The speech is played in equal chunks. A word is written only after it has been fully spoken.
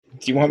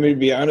Do you want me to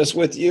be honest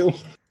with you?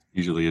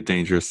 Usually a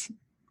dangerous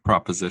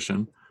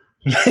proposition.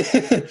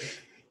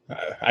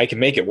 I can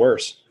make it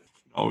worse.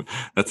 Oh,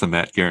 that's a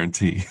Matt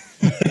guarantee.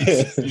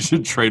 You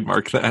should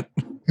trademark that.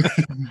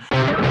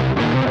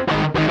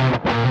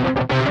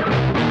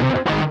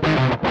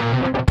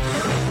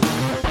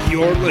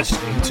 You're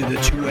listening to the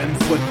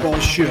 2M Football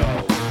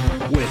Show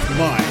with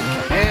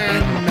Mike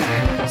and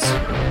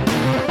Matt.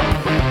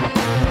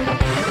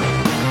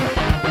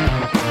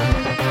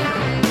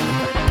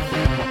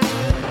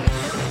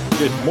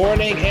 Good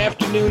morning,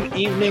 afternoon,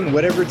 evening,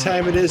 whatever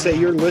time it is that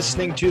you're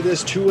listening to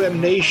this 2M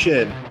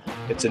Nation.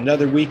 It's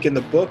another week in the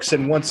books,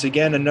 and once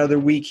again, another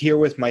week here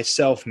with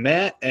myself,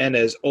 Matt, and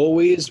as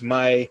always,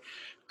 my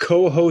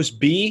co-host,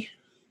 B.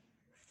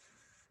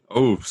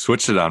 Oh,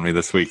 switched it on me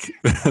this week.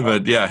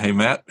 But yeah, hey,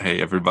 Matt.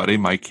 Hey, everybody.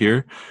 Mike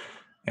here.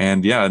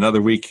 And yeah,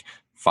 another week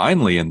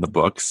finally in the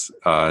books.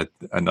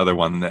 Another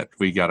one that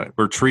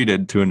we're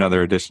treated to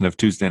another edition of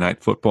Tuesday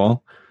Night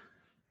Football.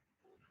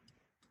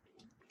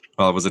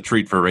 Well, it was a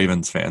treat for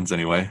Ravens fans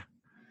anyway.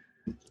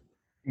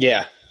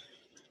 Yeah,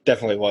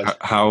 definitely was.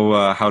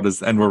 How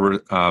does, and we're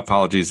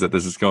apologies that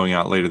this is going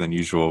out later than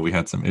usual. We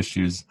had some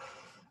issues.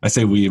 I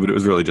say we, but it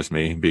was really just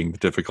me being the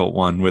difficult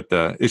one with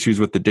the issues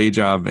with the day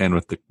job and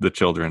with the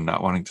children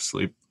not wanting to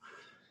sleep.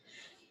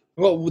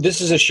 Well,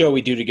 this is a show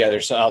we do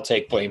together, so I'll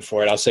take blame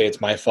for it. I'll say it's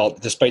my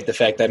fault, despite the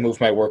fact that I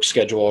moved my work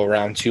schedule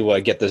around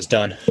to get this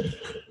done.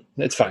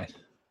 It's fine.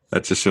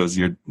 That just shows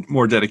you're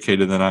more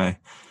dedicated than I.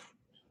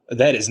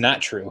 That is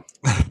not true.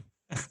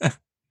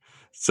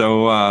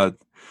 So,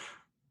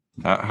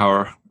 how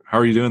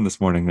are you doing this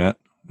morning, Matt?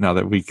 Now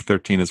that week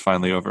 13 is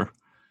finally over.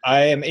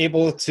 I am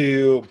able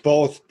to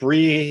both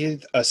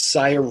breathe a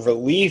sigh of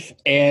relief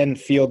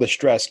and feel the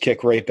stress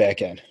kick right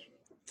back in.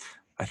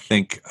 I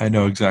think I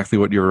know exactly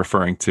what you're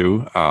referring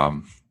to.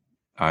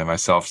 I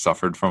myself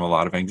suffered from a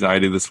lot of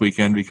anxiety this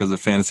weekend because of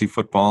fantasy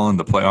football and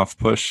the playoff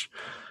push.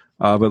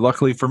 But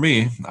luckily for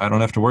me, I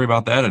don't have to worry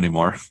about that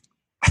anymore.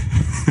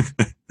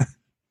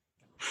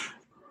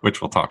 Which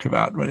we'll talk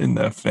about in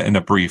a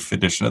brief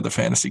edition of the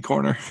Fantasy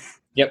Corner.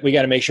 Yep, we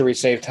got to make sure we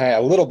save time,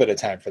 a little bit of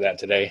time for that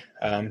today.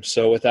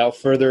 So without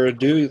further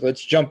ado,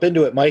 let's jump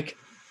into it, Mike.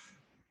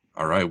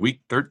 All right, week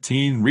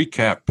 13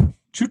 recap.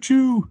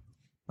 Choo-choo.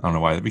 I don't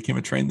know why that became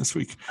a train this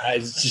week.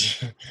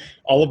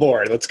 All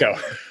aboard. Let's go.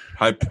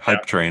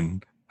 Hype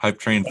train. Hype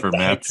train for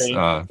Matt's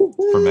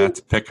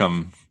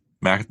pick'em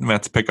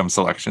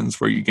selections,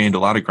 where you gained a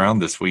lot of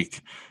ground this week.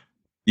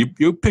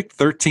 You picked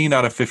 13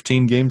 out of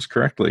 15 games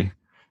correctly.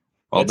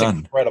 Well That's done.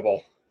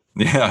 Incredible.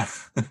 Yeah.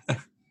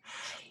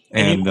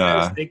 And you know what I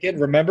was thinking?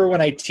 Remember when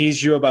I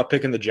teased you about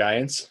picking the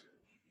Giants?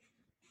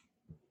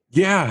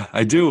 Yeah,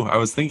 I do. I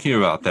was thinking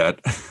about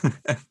that.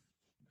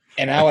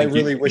 And now I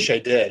really wish I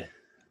did.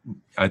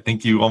 I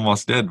think you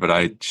almost did, but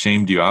I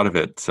shamed you out of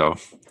it. So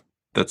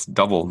that's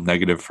double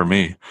negative for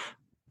me.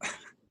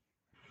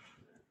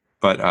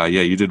 But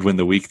yeah, you did win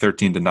the week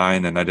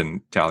 13-9, and I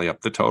didn't tally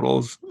up the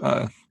totals.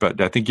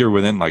 But I think you're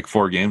within like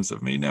 4 games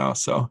of me now.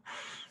 So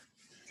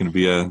it's going to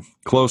be a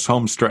close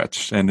home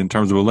stretch. And in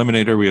terms of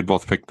eliminator, we had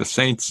both picked the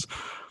Saints,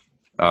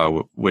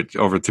 which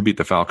over to beat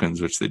the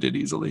Falcons, which they did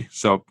easily.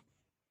 So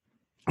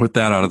with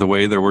that out of the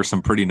way, there were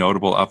some pretty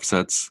notable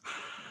upsets,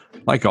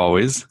 like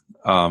always.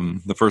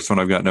 The first one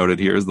I've got noted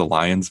here is the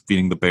Lions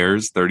beating the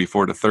Bears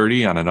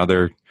 34-30 on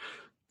another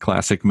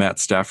classic Matt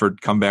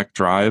Stafford comeback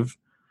drive.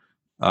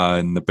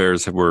 And the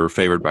Bears were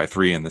favored by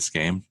 3 in this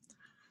game.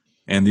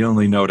 And the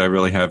only note I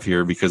really have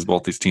here, because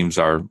both these teams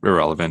are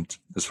irrelevant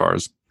as far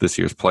as this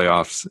year's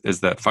playoffs,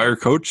 is that fire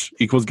coach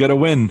equals get a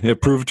win.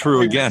 It proved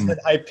true again.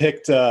 I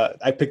picked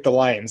the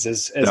Lions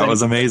as that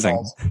was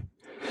amazing.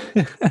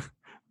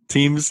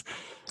 Teams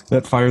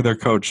that fire their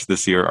coach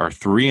this year are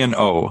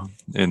 3-0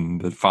 in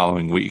the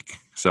following week.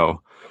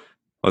 So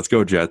let's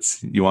go,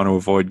 Jets. You want to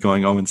avoid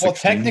going 0-16? Well,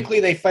 technically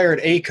they fired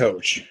a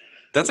coach.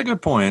 That's a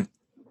good point.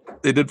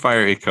 They did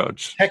fire a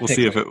coach. We'll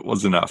see if it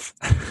was enough.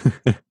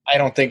 I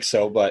don't think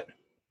so, but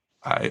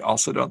I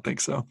also don't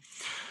think so.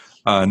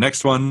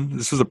 Next one,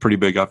 this was a pretty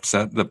big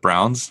upset. The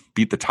Browns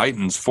beat the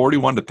Titans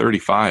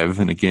 41-35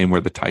 in a game where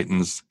the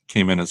Titans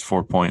came in as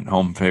 4-point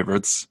home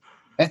favorites.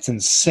 That's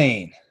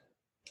insane.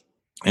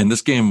 And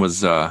this game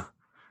was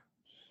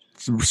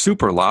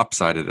super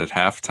lopsided at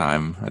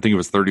halftime. I think it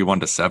was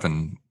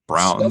 31-7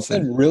 Browns.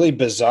 Something really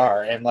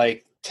bizarre. And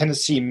like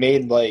Tennessee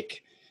made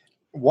like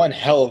one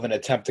hell of an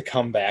attempt to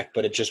come back,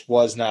 but it just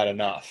was not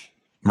enough.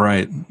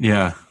 Right.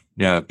 Yeah.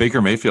 Yeah.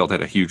 Baker Mayfield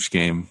had a huge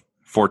game,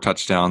 4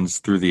 touchdowns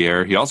through the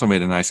air. He also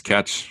made a nice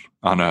catch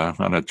on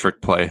a trick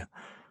play.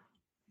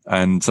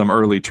 And some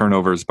early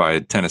turnovers by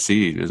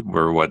Tennessee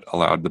were what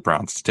allowed the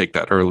Browns to take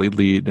that early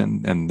lead.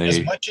 And they,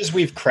 as much as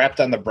we've crapped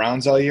on the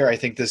Browns all year, I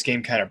think this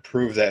game kind of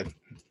proved that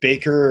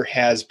Baker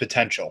has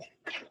potential.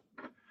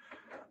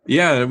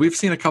 Yeah, we've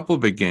seen a couple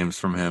of big games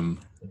from him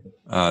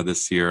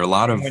this year. A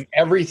lot of when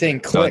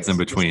everything clicks in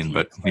between,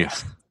 but yeah,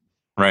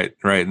 right.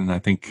 And I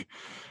think,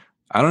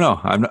 I don't know,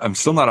 I'm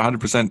still not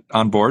 100%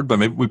 on board, but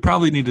maybe we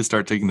probably need to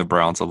start taking the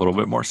Browns a little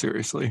bit more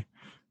seriously.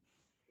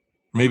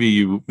 Maybe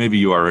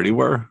you already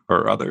were,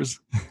 or others.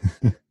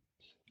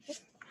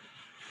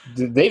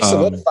 They've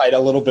solidified a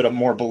little bit of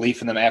more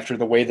belief in them after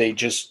the way they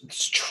just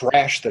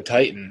trashed the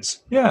Titans.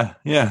 Yeah,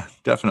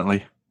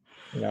 definitely.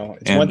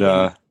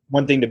 It's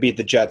one thing to beat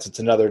the Jets. It's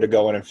another to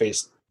go in and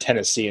face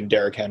Tennessee and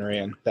Derrick Henry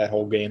in that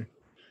whole game.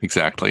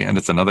 Exactly. And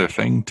it's another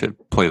thing to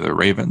play the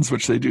Ravens,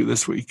 which they do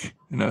this week,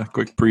 in a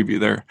quick preview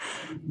there,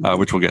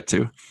 which we'll get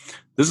to.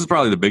 This is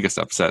probably the biggest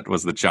upset,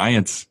 was the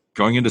Giants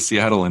going into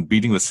Seattle and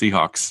beating the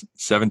Seahawks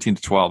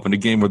 17-12 in a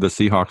game where the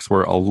Seahawks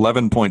were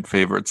 11-point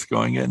favorites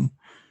going in.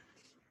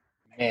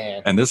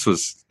 Man. And this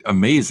was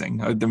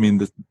amazing. I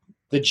mean,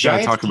 the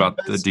Giants talk about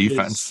the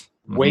defense.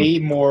 Way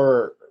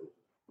more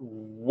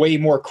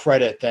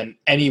credit than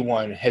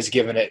anyone has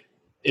given it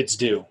its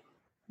due.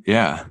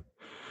 Yeah.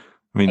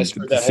 I mean, the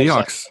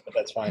Seahawks, but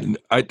that's fine.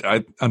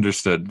 I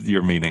understood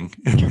your meaning.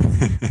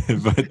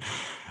 But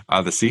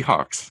the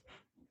Seahawks,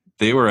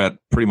 they were at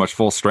pretty much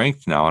full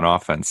strength now on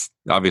offense.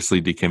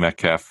 Obviously, DK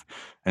Metcalf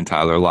and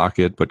Tyler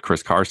Lockett, but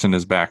Chris Carson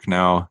is back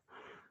now.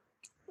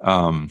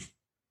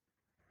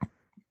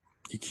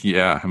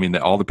 Yeah, I mean,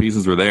 all the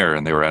pieces were there,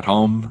 and they were at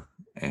home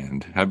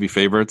and heavy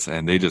favorites,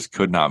 and they just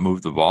could not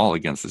move the ball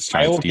against this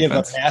Giants defense. I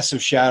will give a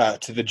massive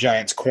shout-out to the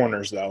Giants'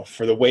 corners, though,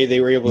 for the way they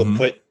were able to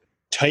put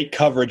tight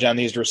coverage on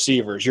these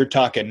receivers. You're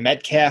talking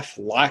Metcalf,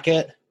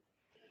 Lockett.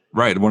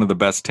 Right, one of the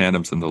best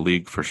tandems in the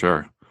league for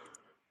sure.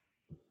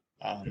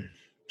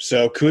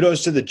 So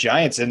kudos to the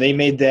Giants, and they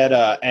made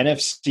that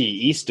NFC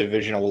East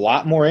division a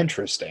lot more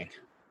interesting.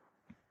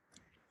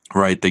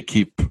 Right, they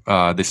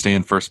stay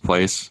in first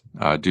place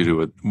due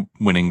to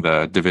winning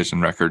the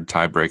division record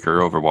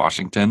tiebreaker over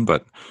Washington,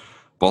 but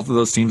both of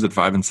those teams at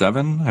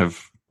 5-7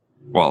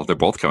 they're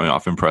both coming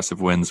off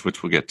impressive wins,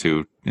 which we'll get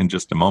to in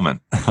just a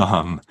moment.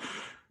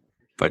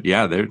 But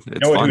yeah,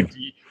 it's fun.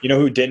 You know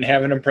who didn't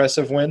have an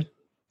impressive win?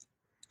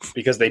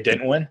 Because they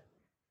didn't win?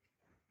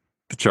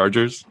 The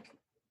Chargers?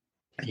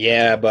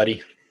 Yeah,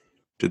 buddy.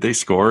 Did they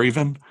score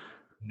even?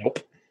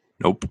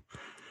 Nope.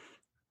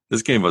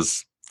 This game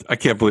was, I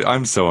can't believe,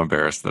 I'm so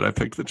embarrassed that I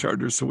picked the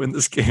Chargers to win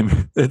this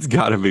game. It's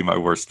got to be my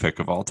worst pick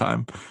of all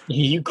time.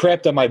 You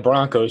crapped on my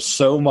Broncos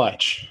so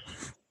much.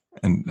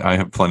 And I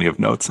have plenty of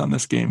notes on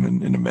this game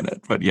in a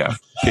minute. But yeah,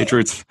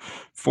 Patriots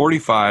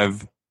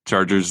 45,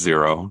 Chargers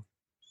 0.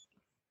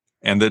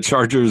 And the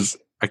Chargers,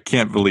 I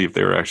can't believe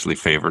they were actually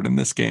favored in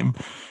this game.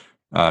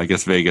 I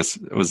guess Vegas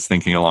was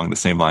thinking along the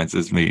same lines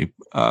as me,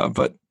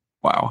 but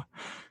wow.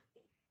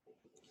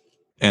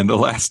 And the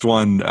last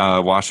one,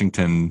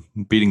 Washington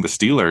beating the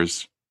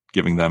Steelers,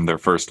 giving them their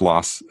first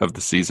loss of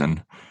the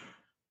season.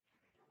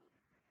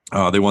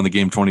 They won the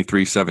game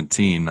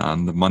 23-17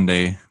 on the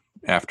Monday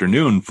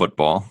afternoon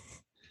football,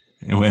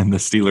 when the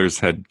Steelers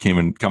had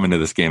come into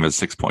this game as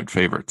 6-point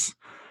favorites.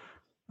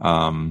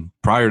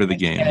 Prior to the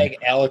game,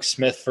 Alex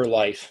Smith for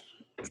life.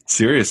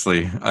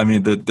 Seriously, I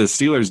mean, the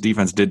Steelers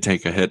defense did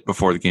take a hit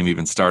before the game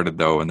even started,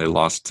 though, and they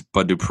lost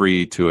Bud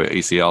Dupree to an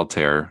ACL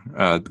tear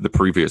the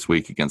previous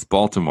week against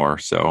Baltimore.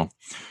 So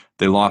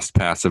they lost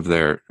half of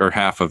their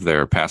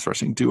pass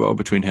rushing duo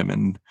between him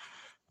and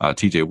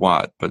TJ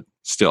Watt. But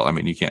still, I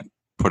mean, you can't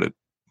put it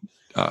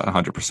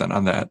 100%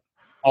 on that.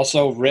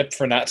 Also, rip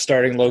for not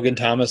starting Logan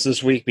Thomas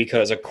this week,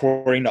 because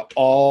according to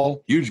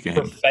all huge game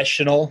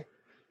professional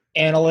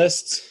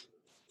analysts,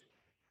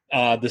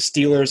 the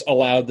Steelers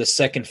allowed the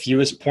second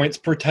fewest points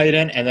per tight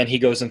end, and then he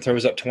goes and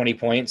throws up 20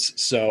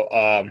 points.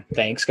 So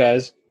thanks,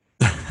 guys.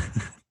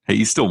 Hey,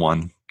 you still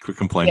won. Quit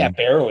complaining. Yeah,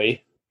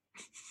 barely.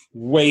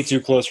 Way too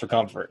close for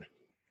comfort.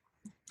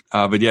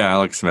 But yeah,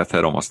 Alex Smith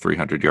had almost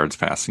 300 yards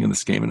passing in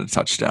this game and a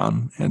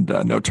touchdown and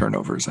no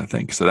turnovers, I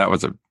think. So that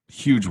was a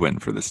huge win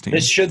for this team.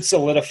 This should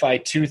solidify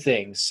two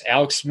things.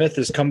 Alex Smith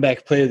is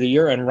comeback player of the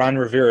year, and Ron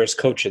Rivera is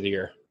coach of the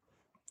year.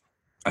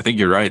 I think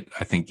you're right.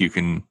 I think you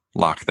can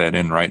lock that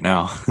in right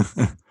now.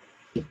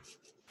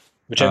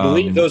 Which I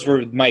believe those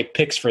were my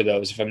picks for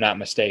those, if I'm not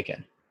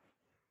mistaken.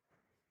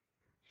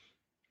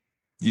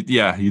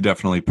 Yeah, you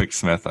definitely picked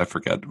Smith. I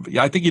forget.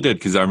 Yeah, I think you did,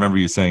 because I remember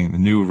you saying the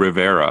new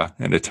Rivera,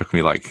 and it took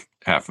me like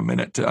half a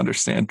minute to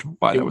understand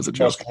why that was a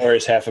joke. It was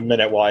hilarious half a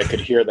minute while I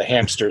could hear the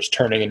hamsters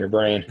turning in your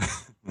brain.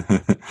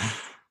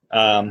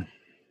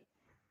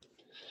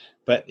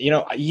 But,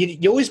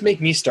 you always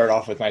make me start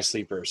off with my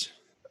sleepers.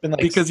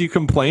 Because you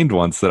complained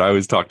once that I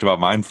always talked about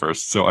mine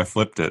first, so I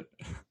flipped it.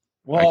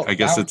 Well, I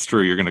guess it's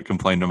true. You're going to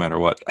complain no matter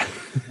what.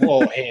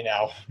 Well, hey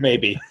now,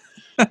 maybe.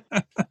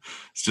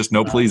 It's just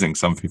no pleasing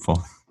some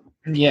people.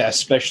 Yeah,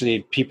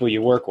 especially people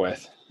you work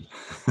with.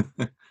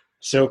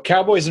 So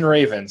Cowboys and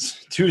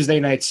Ravens, Tuesday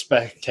night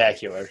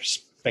spectacular.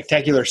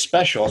 Spectacular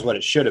special is what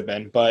it should have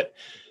been, but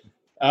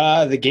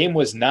the game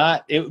was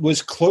not. It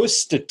was close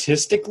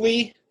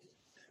statistically,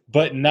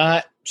 but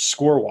not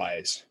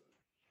score-wise.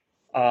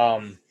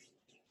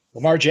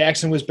 Lamar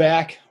Jackson was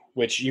back,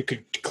 which you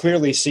could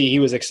clearly see he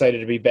was excited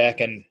to be back,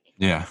 and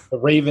yeah, the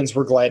Ravens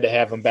were glad to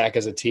have him back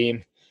as a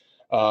team.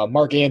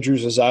 Mark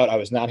Andrews was out. I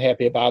was not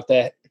happy about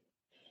that.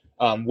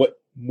 What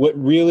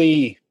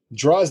really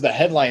draws the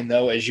headline,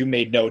 though, as you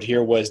made note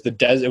here, was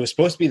it was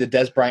supposed to be the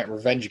Dez Bryant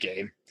revenge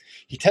game.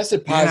 He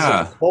tested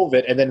positive for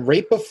COVID, and then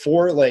right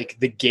before like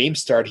the game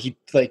started, he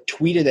like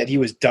tweeted that he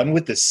was done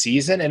with the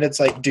season, and it's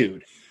like,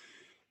 dude.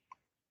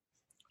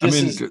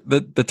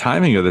 The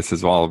timing of this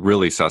is all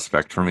really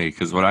suspect for me,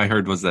 because what I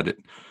heard was that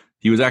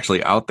he was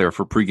actually out there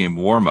for pregame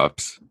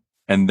warmups,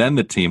 and then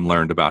the team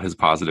learned about his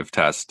positive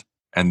test,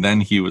 and then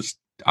he was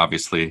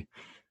obviously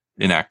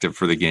inactive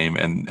for the game,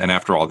 and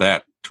after all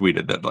that,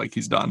 tweeted that like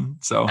he's done.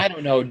 So I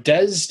don't know.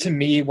 Dez, to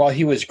me, while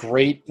he was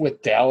great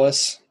with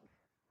Dallas,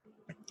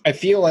 I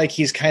feel like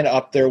he's kind of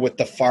up there with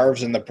the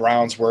Favres and the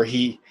Browns, where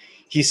he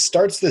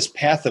starts this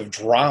path of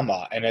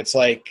drama, and it's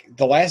like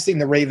the last thing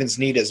the Ravens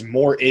need is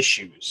more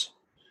issues.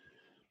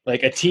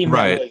 Like a team,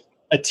 right?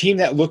 A team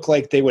that looked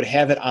like they would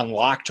have it on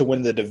lock to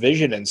win the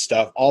division and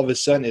stuff, all of a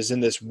sudden is in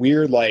this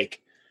weird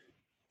like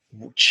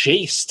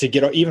chase to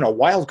get even a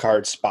wild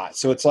card spot.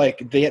 So it's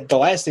like the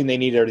last thing they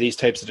need are these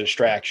types of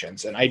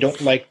distractions, and I don't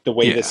like the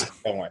way this is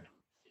going.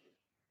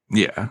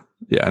 Yeah,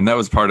 and that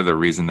was part of the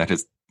reason that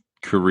his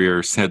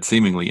career had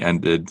seemingly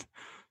ended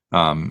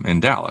in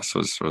Dallas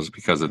was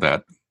because of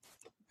that.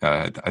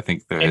 I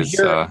think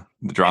the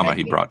drama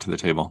he brought to the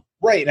table.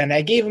 Right, and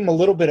I gave him a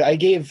little bit. I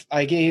gave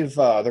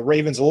the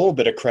Ravens a little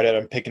bit of credit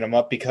on picking him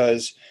up,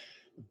 because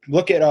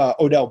look at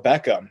Odell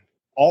Beckham,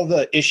 all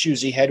the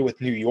issues he had with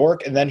New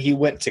York, and then he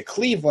went to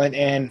Cleveland,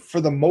 and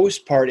for the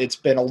most part, it's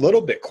been a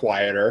little bit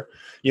quieter.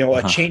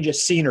 A change of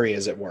scenery,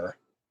 as it were.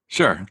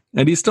 Sure,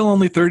 and he's still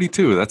only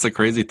 32. That's a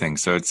crazy thing.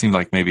 So it seemed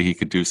like maybe he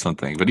could do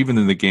something, but even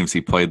in the games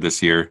he played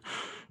this year,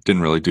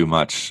 didn't really do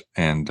much,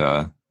 and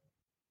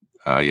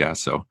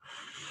so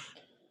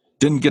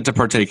didn't get to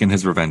partake in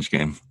his revenge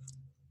game.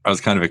 I was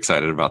kind of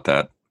excited about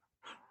that,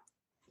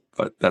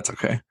 but that's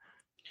okay.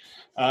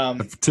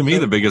 To me,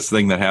 the biggest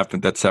thing that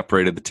happened that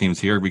separated the teams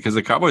here, because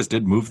the Cowboys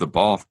did move the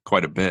ball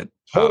quite a bit.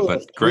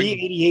 But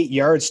 388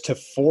 yards to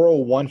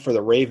 401 for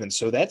the Ravens.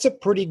 So that's a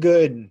pretty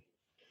good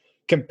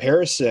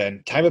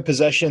comparison. Time of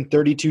possession,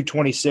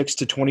 32-26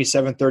 to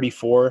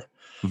 27-34.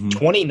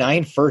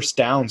 29 first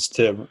downs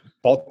to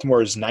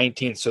Baltimore's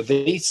 19. So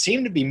they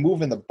seem to be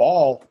moving the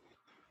ball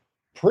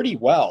pretty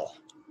well.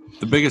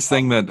 The biggest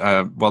thing that,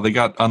 they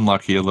got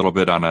unlucky a little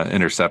bit on an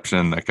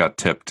interception that got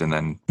tipped and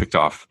then picked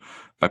off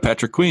by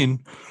Patrick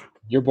Queen.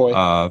 Your boy.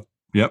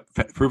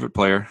 Prove it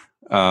player.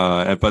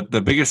 But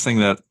the biggest thing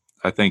that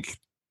I think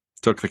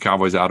took the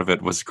Cowboys out of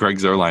it was Greg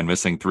Zuerlein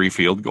missing 3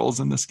 field goals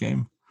in this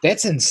game.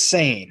 That's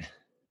insane.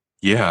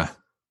 Yeah.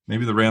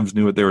 Maybe the Rams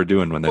knew what they were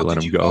doing when they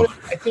let him go.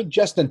 I think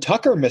Justin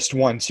Tucker missed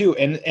one too.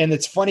 And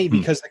it's funny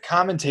because the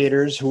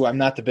commentators, who I'm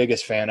not the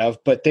biggest fan of,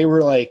 but they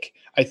were like,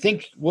 I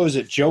think, what was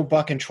it, Joe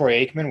Buck and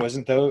Troy Aikman?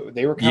 Wasn't they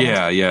were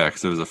commentating? Yeah,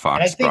 because it was a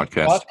Fox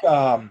broadcast.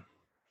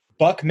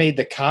 Buck made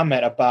the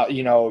comment about,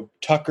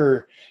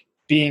 Tucker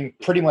being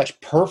pretty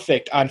much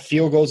perfect on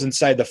field goals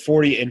inside the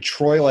 40, and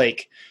Troy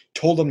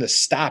told him to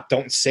stop,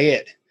 don't say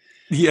it.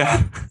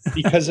 Yeah.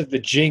 Because of the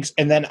jinx.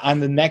 And then on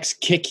the next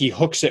kick, he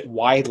hooks it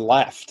wide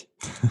left.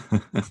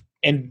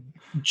 And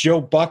Joe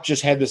Buck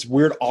just had this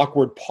weird,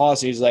 awkward pause.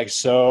 He's like,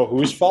 so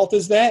whose fault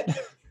is that?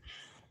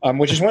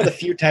 Which is one of the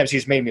few times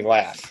he's made me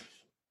laugh.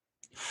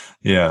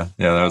 Yeah,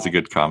 that was a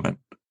good comment.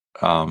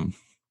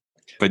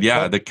 But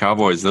yeah, the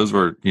Cowboys, those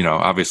were,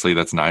 obviously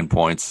that's 9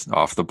 points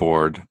off the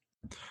board.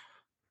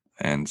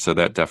 And so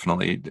that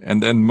definitely,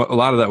 and then a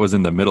lot of that was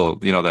in the middle,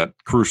 that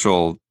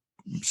crucial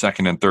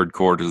second and third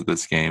quarters of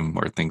this game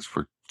where things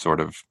were sort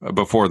of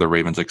before the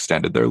Ravens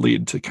extended their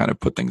lead to kind of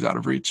put things out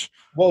of reach.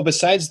 Well,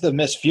 besides the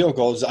missed field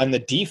goals on the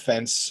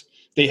defense,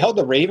 they held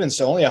the Ravens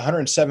to only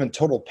 107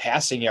 total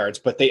passing yards,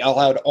 but they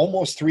allowed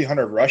almost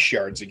 300 rush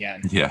yards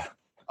again. Yeah.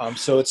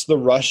 So it's the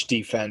rush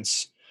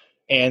defense.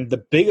 And the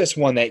biggest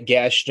one that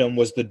gashed them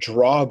was the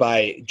draw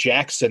by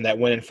Jackson that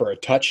went in for a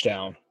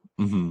touchdown.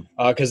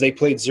 Because they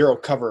played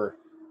cover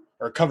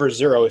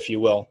zero, if you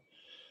will,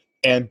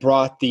 and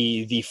brought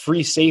the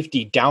free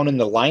safety down in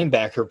the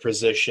linebacker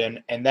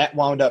position, and that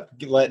wound up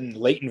letting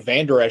Leighton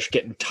Vander Esch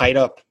getting tied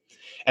up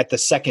at the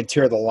second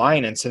tier of the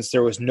line. And since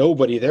there was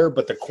nobody there,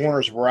 but the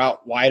corners were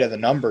out wide of the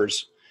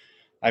numbers,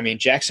 I mean,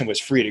 Jackson was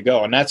free to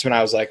go. And that's when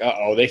I was like,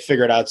 uh-oh, they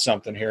figured out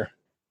something here.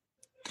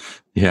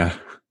 Yeah.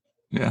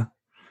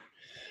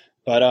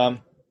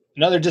 But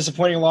another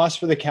disappointing loss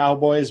for the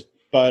Cowboys,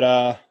 but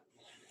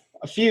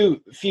a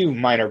few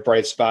minor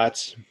bright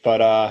spots,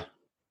 but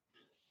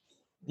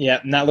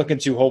not looking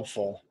too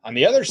hopeful. On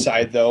the other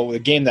side, though, the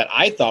game that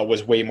I thought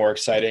was way more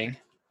exciting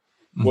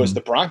was the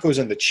Broncos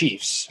and the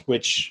Chiefs,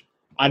 which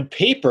on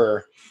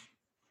paper,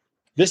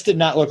 this did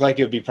not look like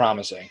it would be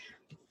promising.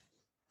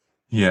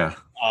 Yeah.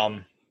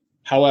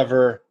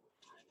 However,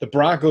 the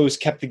Broncos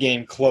kept the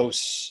game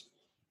close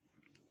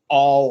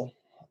all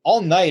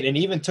night and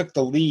even took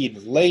the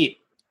lead late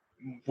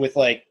with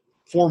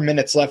 4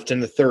 minutes left in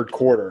the third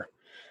quarter.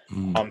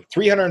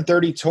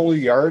 330 total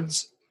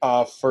yards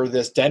for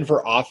this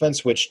Denver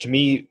offense, which to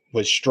me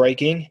was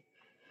striking.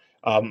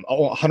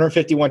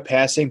 151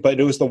 passing, but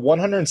it was the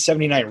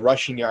 179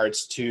 rushing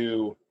yards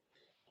to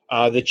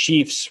the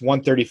Chiefs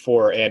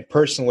 134. And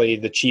personally,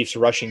 the Chiefs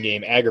rushing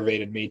game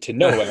aggravated me to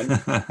no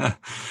end.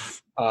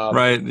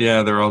 Right.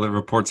 Yeah. There are all the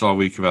reports all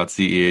week about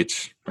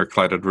CEH or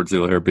Clyde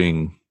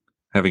Edwards-Helaire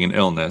having an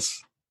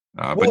illness.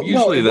 But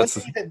usually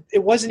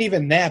it wasn't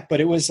even that,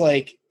 but it was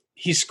like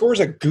he scores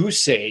a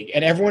goose egg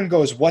and everyone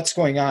goes, what's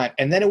going on?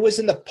 And then it was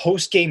in the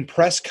post-game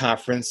press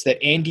conference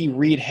that Andy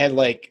Reid had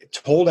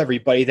told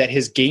everybody that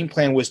his game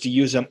plan was to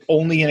use him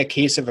only in a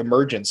case of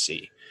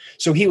emergency.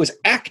 So he was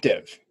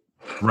active.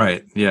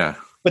 Right. Yeah.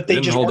 But they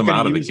didn't just hold him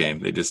out of the him. game.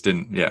 They just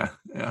didn't. Yeah.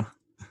 Yeah.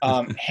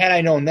 Had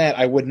I known that,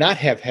 I would not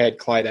have had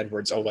Clyde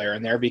Edwards-Helaire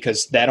in there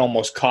because that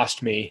almost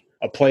cost me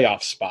a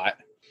playoff spot.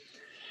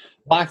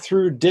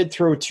 Did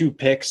throw 2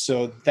 picks,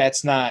 so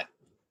that's not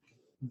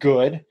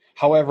good.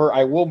 However,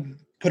 I will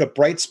put a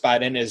bright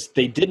spot in is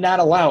they did not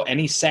allow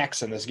any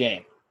sacks in this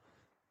game.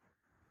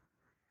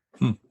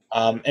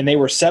 And they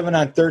were 7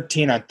 on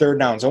 13 on third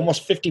downs,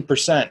 almost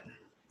 50%.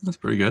 That's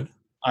pretty good.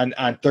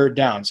 On third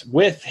downs,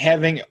 with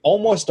having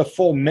almost a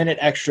full minute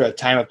extra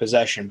time of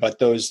possession. But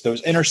those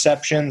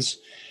interceptions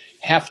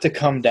have to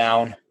come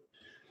down.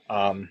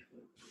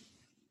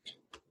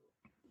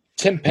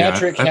 Tim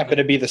Patrick happened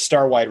to be the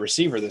star wide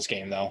receiver this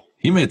game, though.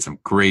 He made some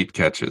great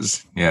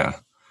catches. Yeah.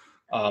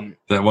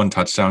 That one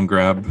touchdown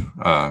grab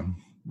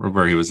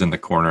where he was in the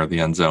corner of the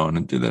end zone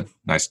and did a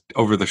nice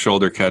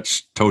over-the-shoulder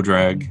catch, toe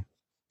drag.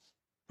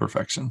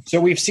 Perfection. So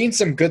we've seen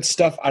some good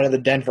stuff out of the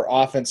Denver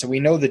offense, and we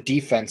know the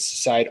defense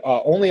side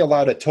only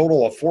allowed a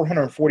total of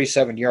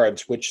 447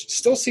 yards, which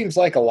still seems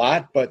like a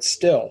lot, but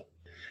still,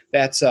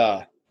 that's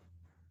Well,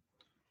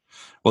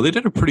 they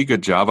did a pretty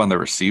good job on the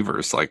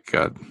receivers.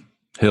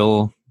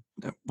 Hill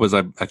was,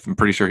 I'm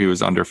pretty sure he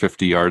was under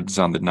 50 yards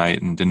on the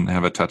night and didn't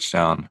have a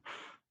touchdown.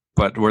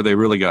 But where they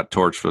really got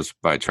torched was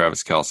by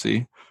Travis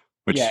Kelce,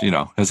 which,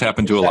 has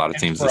happened to a lot of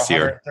teams this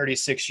year.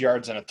 36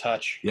 yards and a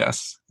touch.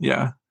 Yes.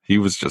 Yeah. He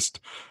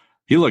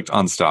looked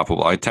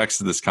unstoppable. I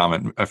texted this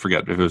comment. I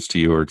forget if it was to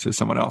you or to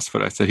someone else,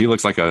 but I said, he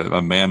looks like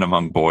a man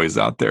among boys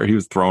out there. He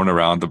was throwing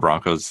around the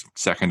Broncos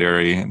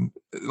secondary and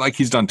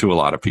he's done to a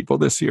lot of people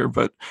this year,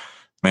 but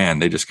man,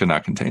 they just could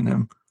not contain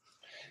him.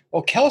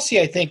 Well,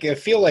 Kelce, I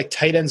feel like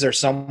tight ends are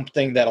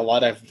something that a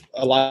lot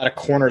of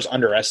corners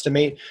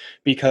underestimate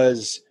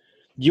because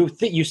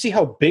you see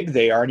how big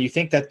they are and you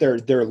think that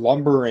they're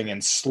lumbering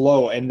and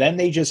slow, and then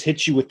they just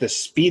hit you with the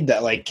speed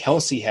that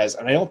Kelce has,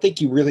 and I don't think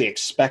you really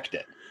expect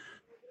it.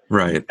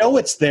 Right. You know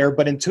it's there,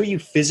 but until you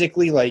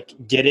physically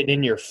get it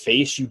in your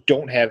face, you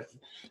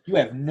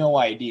have no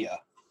idea.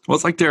 Well,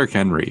 it's like Derrick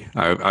Henry.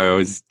 I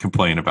always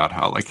complain about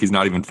how he's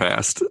not even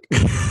fast.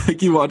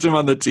 You watch him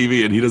on the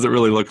TV and he doesn't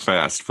really look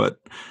fast, but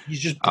he's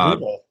just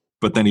brutal.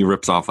 But then he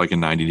rips off a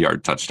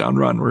 90-yard touchdown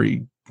run where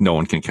no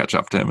one can catch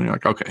up to him, and you're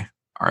like, okay,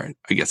 all right,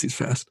 I guess he's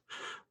fast.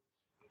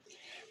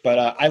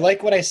 But I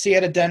like what I see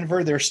out of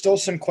Denver. There's still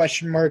some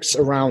question marks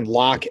around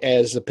Locke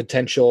as the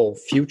potential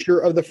future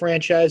of the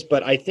franchise,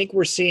 but I think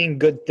we're seeing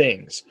good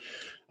things.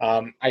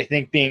 I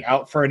think being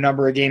out for a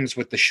number of games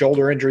with the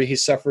shoulder injury he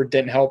suffered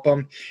didn't help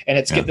him, and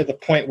it's getting to the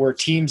point where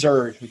teams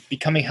are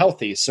becoming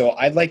healthy. So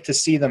I'd like to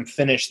see them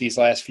finish these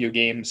last few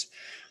games,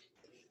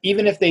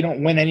 even if they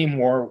don't win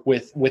anymore,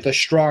 with a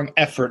strong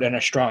effort and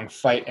a strong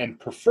fight, and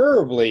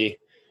preferably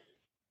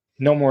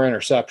no more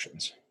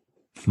interceptions.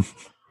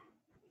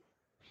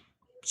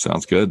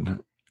 Sounds good.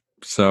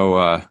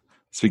 So,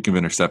 speaking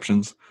of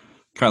interceptions,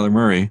 Kyler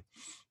Murray.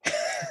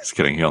 Just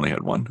kidding. He only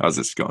had one. I was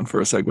just going for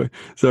a segue.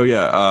 So, he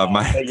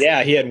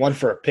had one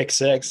for a pick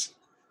six.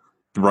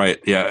 Right.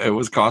 Yeah, it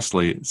was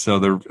costly. So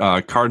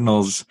the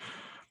Cardinals,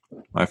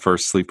 my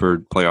first sleeper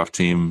playoff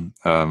team,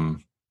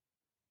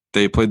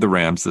 they played the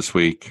Rams this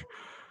week,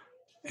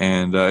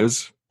 and it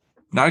was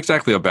not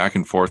exactly a back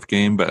and forth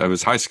game, but it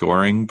was high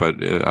scoring. But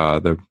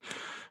the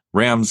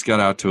Rams got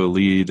out to a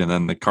lead, and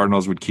then the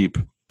Cardinals would keep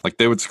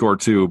they would score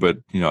too, but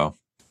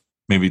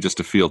maybe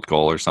just a field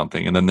goal or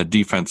something. And then the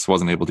defense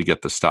wasn't able to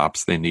get the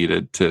stops they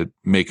needed to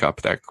make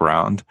up that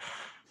ground.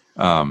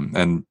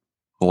 And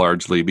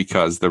largely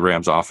because the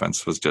Rams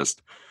offense was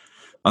just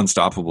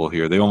unstoppable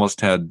here. They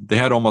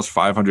had almost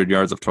 500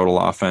 yards of total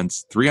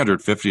offense,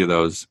 350 of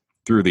those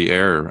through the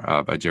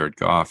air by Jared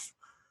Goff.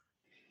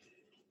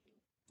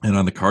 And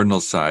on the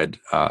Cardinals side,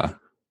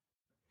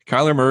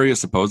 Kyler Murray is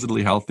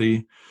supposedly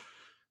healthy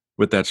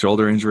with that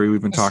shoulder injury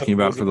we've been talking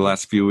about for the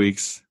last few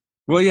weeks.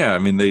 Well, yeah, I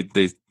mean,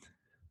 they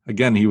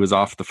again, he was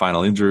off the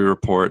final injury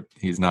report.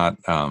 He's not,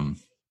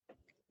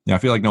 I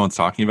feel like no one's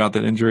talking about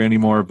that injury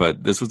anymore,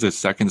 but this was his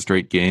second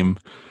straight game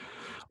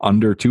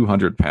under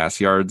 200 pass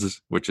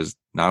yards, which is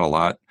not a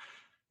lot.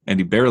 And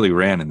he barely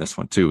ran in this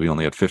one too. He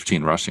only had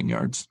 15 rushing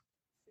yards.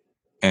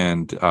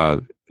 And,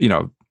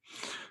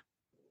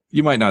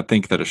 you might not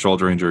think that a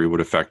shoulder injury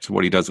would affect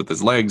what he does with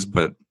his legs,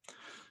 but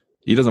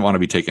he doesn't want to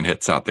be taking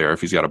hits out there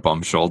if he's got a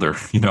bum shoulder,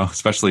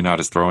 especially not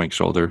his throwing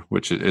shoulder,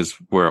 which is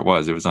where it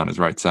was. It was on his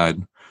right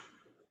side.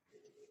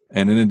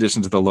 And in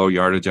addition to the low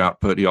yardage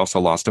output, he also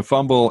lost a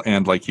fumble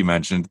and, like you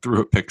mentioned, threw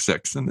a pick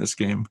six in this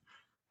game.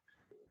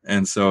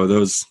 And so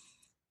those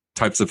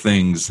types of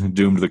things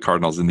doomed the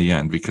Cardinals in the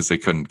end because they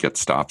couldn't get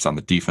stops on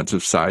the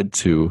defensive side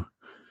to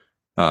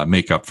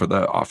make up for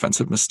the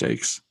offensive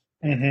mistakes.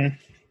 Mm-hmm.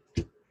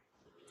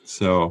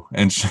 So,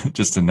 and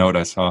just a note,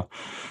 I saw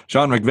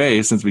Sean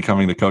McVay, since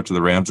becoming the coach of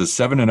the Rams, is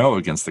 7-0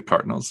 against the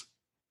Cardinals.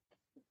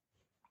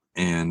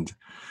 And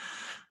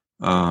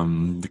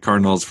the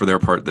Cardinals, for their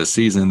part this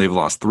season, they've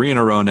lost 3 in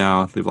a row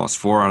now. They've lost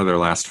 4 out of their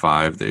last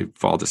 5. They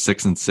fall to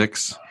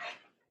 6-6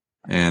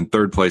 and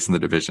third place in the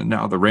division.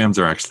 Now the Rams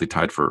are actually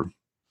tied or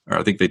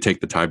I think they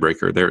take the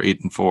tiebreaker. They're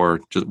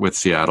 8-4 just with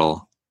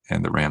Seattle,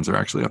 and the Rams are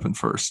actually up in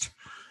first.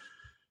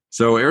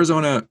 So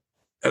Arizona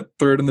at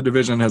third in the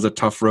division has a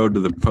tough road to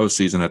the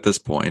postseason at this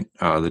point.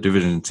 The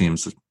division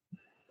seems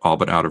all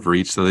but out of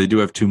reach, so they do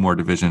have 2 more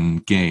division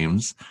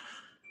games.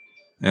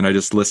 And I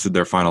just listed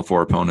their final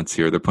 4 opponents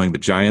here. They're playing the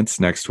Giants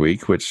next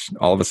week, which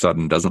all of a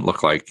sudden doesn't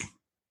look like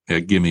a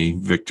gimme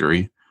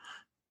victory.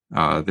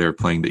 They're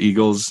playing the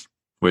Eagles,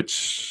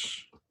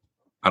 which,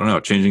 I don't know,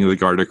 changing the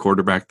guard at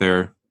quarterback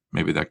there,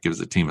 maybe that gives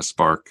the team a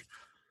spark.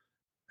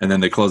 And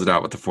then they close it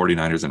out with the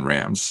 49ers and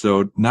Rams.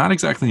 So not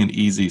exactly an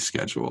easy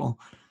schedule.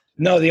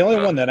 No, the only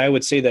one that I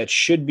would say that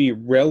should be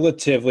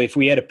relatively, if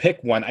we had to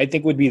pick one, I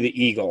think would be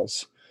the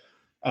Eagles.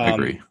 I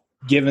agree.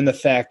 Given the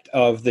fact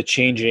of the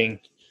changing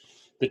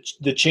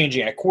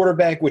at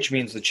quarterback, which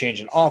means the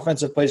change in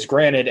offensive plays.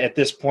 Granted, at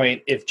this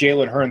point, if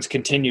Jalen Hurts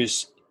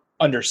continues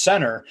under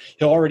center,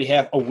 he'll already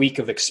have a week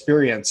of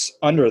experience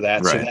under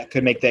that, right. So that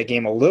could make that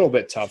game a little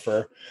bit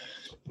tougher.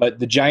 But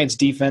the Giants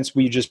defense,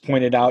 we just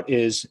pointed out,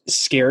 is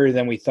scarier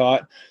than we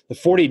thought. The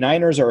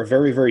 49ers are a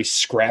very, very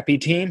scrappy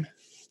team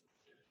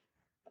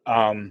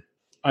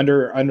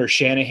under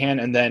Shanahan.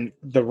 And then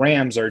the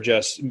Rams are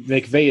just –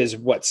 McVay is,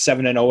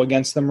 7-0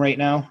 against them right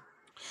now?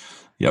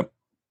 Yep.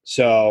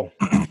 So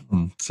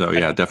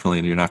yeah,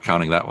 definitely you're not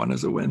counting that one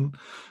as a win.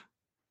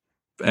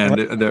 And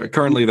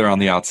they're on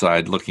the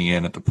outside looking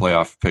in at the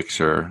playoff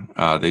picture.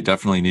 They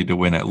definitely need to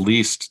win at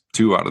least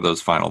 2 out of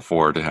those final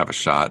 4 to have a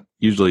shot.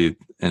 Usually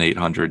an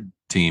 800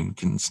 team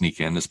can sneak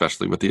in,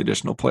 especially with the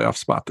additional playoff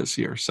spot this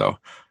year. So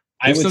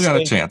they've still got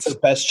a chance. The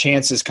best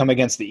chances come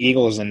against the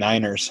Eagles and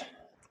Niners.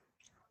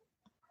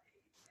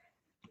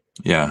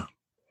 Yeah.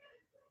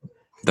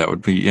 That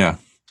would be, yeah.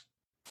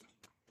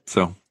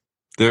 So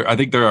I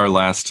think they're our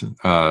last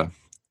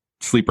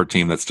sleeper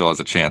team that still has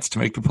a chance to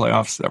make the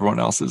playoffs. Everyone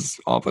else is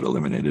all but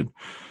eliminated,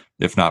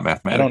 if not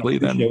mathematically,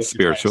 then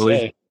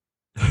spiritually.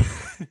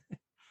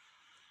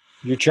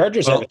 Your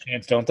Chargers have a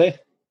chance, don't they?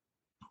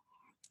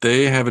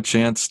 They have a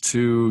chance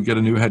to get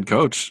a new head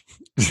coach.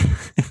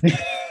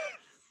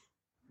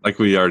 Like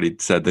we already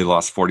said, they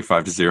lost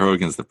 45-0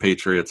 against the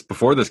Patriots.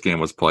 Before this game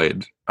was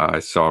played, I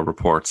saw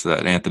reports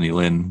that Anthony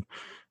Lynn,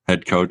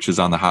 head coach, is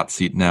on the hot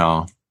seat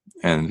now.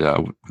 And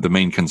the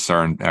main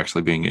concern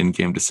actually being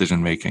in-game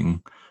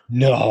decision-making.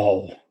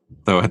 No.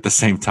 Though at the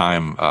same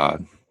time,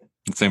 the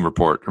same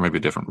report, or maybe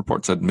a different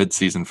report, said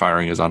mid-season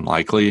firing is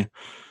unlikely.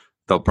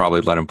 They'll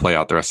probably let him play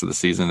out the rest of the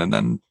season and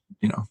then,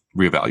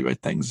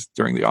 reevaluate things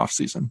during the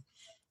offseason.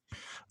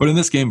 But in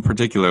this game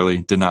particularly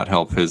did not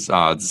help his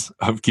odds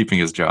of keeping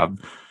his job,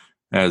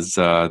 as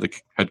the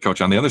head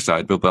coach on the other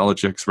side, Bill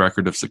Belichick's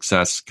record of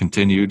success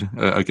continued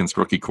against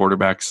rookie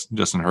quarterbacks.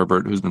 Justin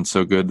Herbert, who's been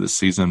so good this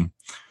season,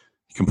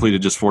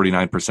 completed just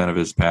 49% of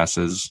his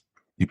passes.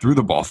 He threw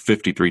the ball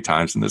 53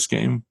 times in this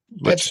game,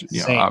 which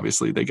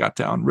obviously they got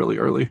down really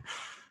early.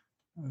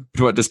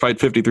 But despite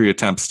 53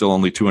 attempts, still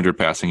only 200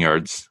 passing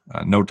yards,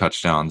 no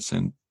touchdowns,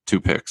 and 2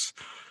 picks.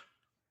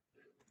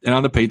 And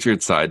on the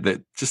Patriots side,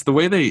 that just the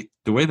way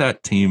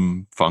that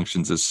team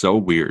functions is so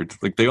weird.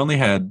 Like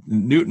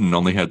Newton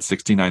only had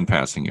 69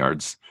 passing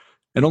yards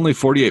and only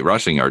 48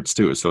 rushing yards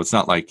too. So it's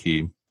not like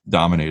he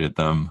dominated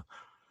them.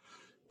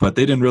 But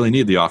they didn't really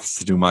need the offense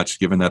to do much,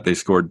 given that they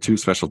scored 2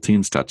 special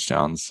teams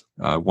touchdowns.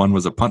 One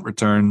was a punt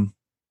return,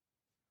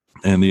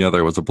 and the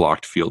other was a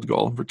blocked field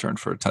goal returned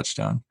for a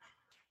touchdown.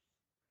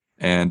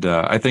 And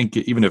I think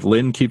even if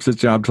Lynn keeps his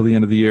job till the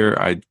end of the year,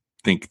 I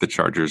think the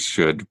Chargers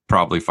should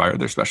probably fire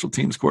their special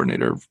teams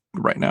coordinator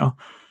right now.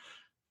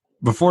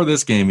 Before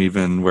this game,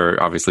 even,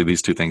 where obviously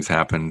these 2 things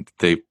happened,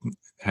 they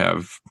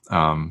have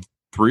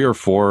 3 or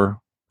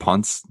 4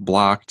 punts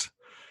blocked.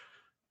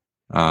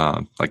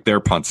 Like their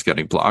punts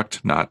getting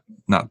blocked, not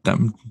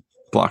them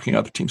blocking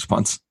other teams'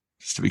 punts,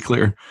 just to be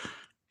clear.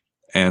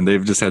 And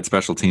they've just had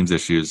special teams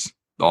issues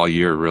all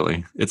year,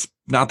 really. It's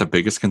not the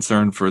biggest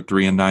concern for a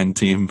 3-9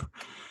 team,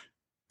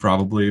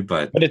 probably,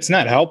 but it's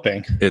not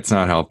helping. It's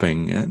not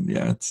helping, and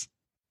yeah, it's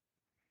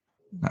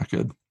not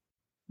good.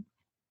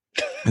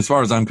 As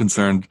far as I'm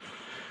concerned,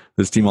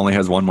 this team only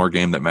has one more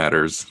game that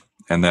matters,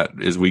 and that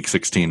is Week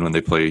 16 when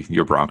they play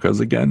your Broncos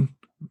again.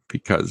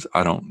 Because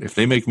if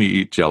they make me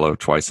eat Jell-O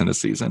twice in a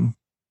season,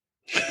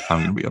 I'm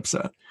going to be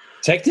upset.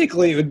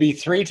 Technically, it would be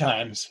 3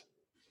 times.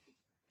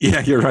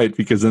 Yeah, you're right,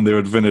 because then they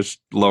would finish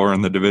lower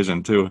in the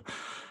division too.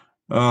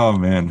 Oh,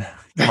 man.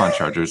 Come on,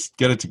 Chargers.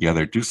 Get it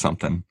together. Do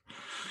something.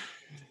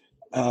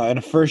 In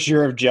the first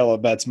year of Jell-O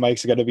bets,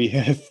 Mike's going to be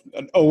an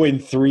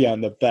 0-3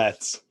 on the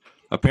bets.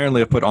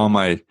 Apparently, I put all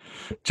my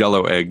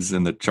Jell-O eggs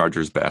in the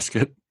Chargers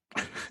basket.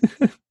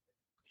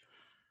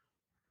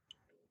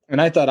 And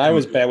I thought I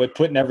was bad with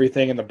putting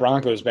everything in the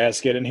Broncos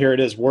basket, and here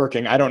it is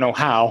working. I don't know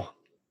how.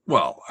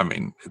 Well, I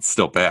mean, it's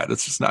still bad.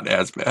 It's just not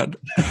as bad.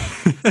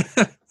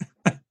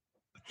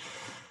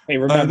 Hey,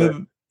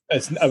 remember,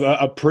 it's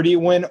a pretty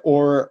win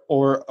or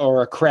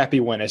a crappy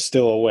win is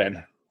still a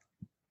win.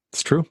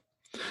 It's true.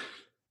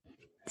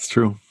 It's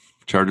true.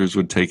 Chargers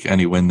would take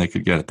any win they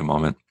could get at the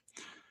moment.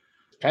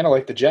 Kind of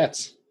like the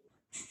Jets.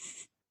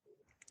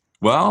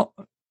 Well,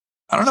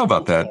 I don't know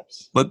about that.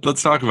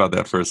 Let's talk about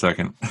that for a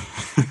second.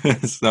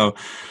 So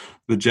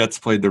the Jets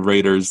played the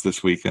Raiders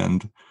this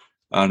weekend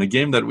on a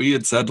game that we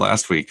had said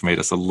last week made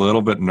us a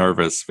little bit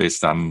nervous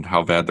based on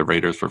how bad the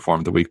Raiders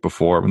performed the week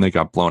before when they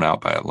got blown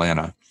out by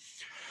Atlanta.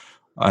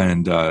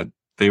 And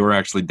they were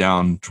actually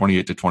down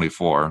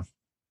 28-24.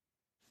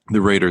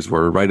 The Raiders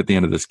were right at the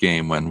end of this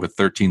game when, with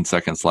 13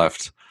 seconds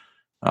left,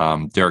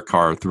 Derek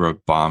Carr threw a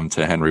bomb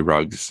to Henry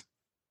Ruggs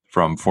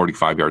from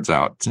 45 yards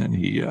out, and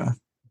he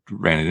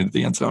ran it into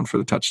the end zone for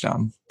the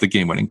touchdown, the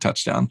game-winning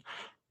touchdown.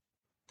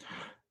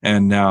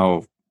 And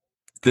now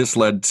this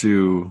led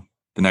to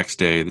the next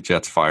day, the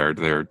Jets fired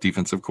their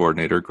defensive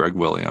coordinator, Greg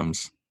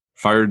Williams.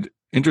 Fired,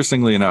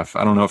 interestingly enough,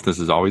 I don't know if this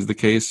is always the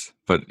case,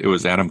 but it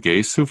was Adam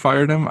Gase who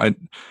fired him. I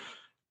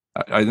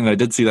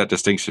did see that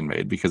distinction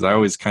made because I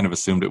always kind of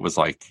assumed it was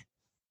like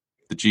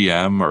the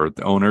GM or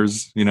the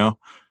owners, you know?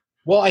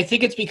 Well, I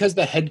think it's because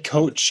the head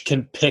coach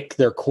can pick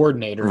their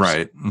coordinators.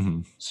 Right.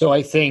 Mm-hmm. So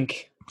I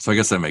think... So I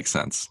guess that makes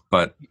sense.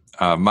 But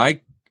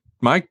my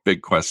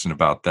big question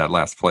about that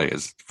last play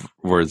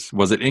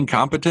was it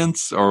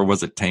incompetence or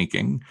was it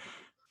tanking?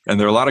 And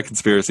there are a lot of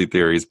conspiracy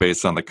theories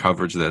based on the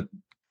coverage that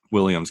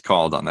Williams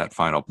called on that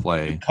final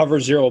play. Cover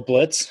zero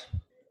blitz?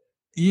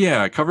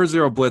 Yeah, cover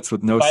zero blitz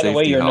with no safety. By the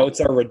way, your help.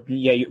 notes are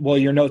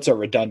your notes are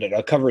redundant.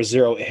 A cover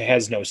zero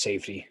has no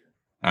safety.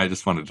 I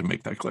just wanted to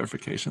make that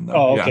clarification, though.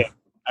 Oh, okay. Yeah.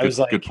 I was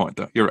like, good point,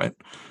 though. You're right.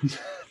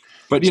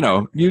 But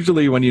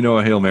usually when you know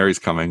a Hail Mary's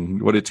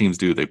coming, what do teams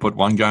do? They put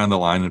one guy on the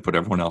line and put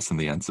everyone else in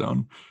the end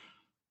zone.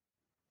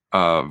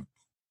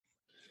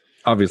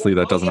 Obviously,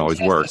 that doesn't always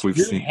work. We've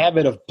seen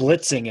habit of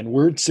blitzing in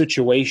weird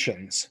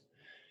situations,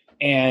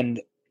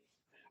 and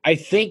I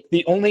think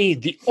the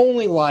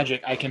only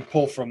logic I can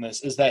pull from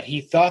this is that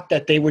he thought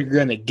that they were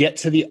going to get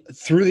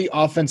through the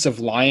offensive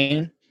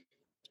line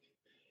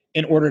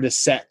in order to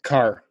sack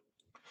Carr.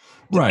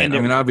 Right. I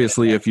mean,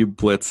 obviously, if you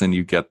blitz and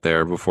you get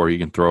there before you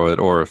can throw it,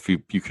 or if you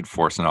could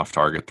force an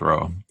off-target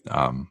throw.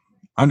 I'm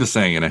just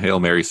saying, in a Hail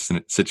Mary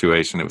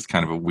situation, it was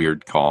kind of a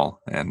weird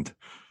call, and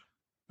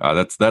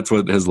that's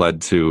what has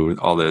led to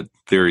all the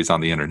theories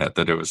on the internet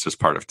that it was just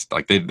part of,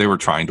 like, they were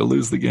trying to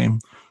lose the game.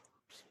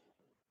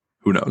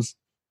 Who knows?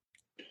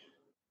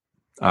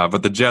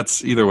 But the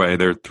Jets, either way,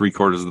 they're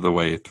 3/4 of the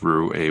way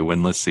through a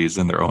winless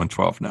season. They're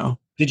 0-12 now.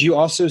 Did you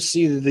also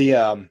see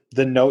the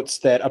notes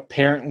that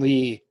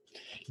apparently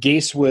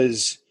Gase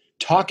was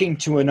talking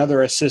to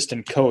another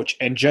assistant coach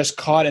and just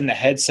caught in the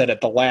headset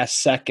at the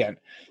last second?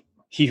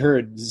 He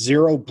heard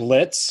zero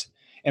blitz,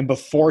 and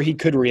before he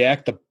could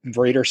react, the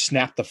Raiders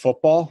snapped the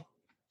football.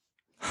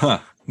 Huh.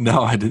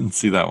 No, I didn't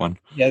see that one.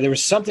 Yeah, there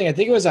was something, I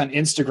think it was on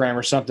Instagram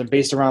or something,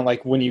 based around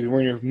like when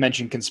you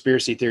mentioned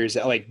conspiracy theories,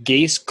 that like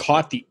Gase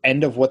caught the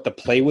end of what the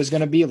play was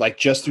going to be, like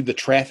just through the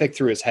traffic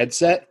through his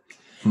headset,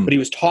 but he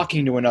was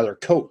talking to another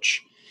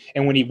coach.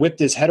 And when he whipped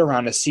his head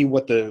around to see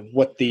what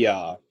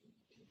the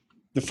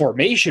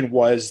formation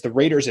was, the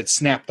Raiders had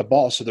snapped the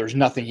ball, so there's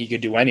nothing he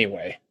could do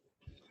anyway.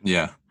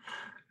 Yeah.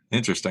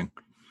 Interesting.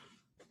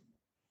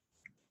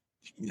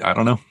 I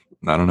don't know.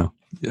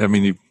 I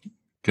mean, you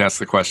ask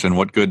the question,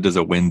 what good does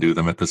a win do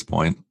them at this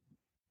point?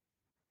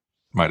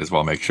 Might as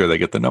well make sure they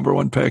get the number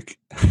one pick.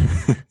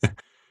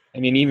 I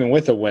mean, even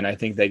with a win, I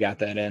think they got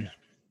that in.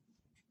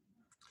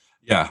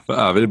 Yeah,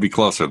 it'd be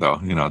closer, though.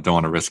 Don't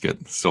want to risk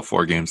it. Still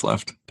 4 games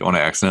left. Don't want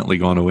to accidentally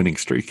go on a winning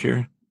streak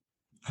here.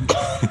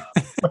 I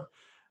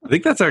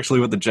think that's actually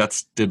what the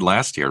Jets did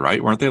last year,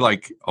 right? Weren't they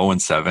like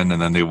 0-7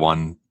 and then they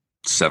won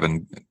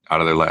 7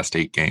 out of their last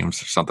 8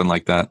 games or something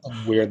like that?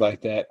 Weird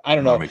like that. I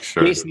don't know.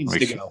 Gase needs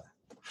to go.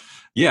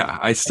 Yeah,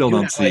 I still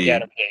don't see. Like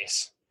Adam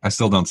Gase. I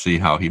still don't see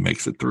how he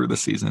makes it through the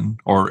season,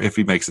 or if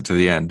he makes it to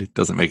the end, it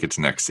doesn't make it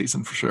to next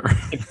season for sure.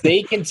 If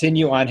they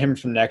continue on him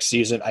from next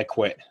season, I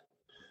quit.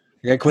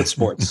 I quit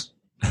sports.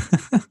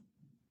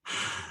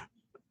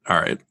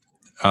 All right.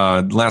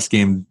 Last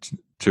game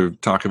to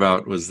talk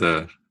about was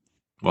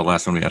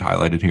last one we had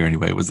highlighted here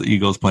anyway, was the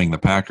Eagles playing the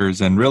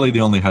Packers. And really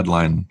the only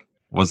headline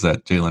was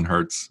that Jalen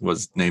Hurts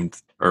was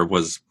named or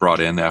was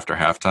brought in after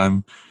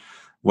halftime.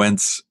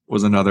 Wentz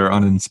was another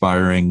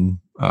uninspiring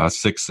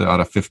 6 out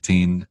of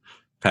 15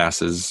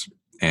 passes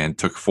and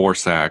took 4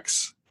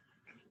 sacks.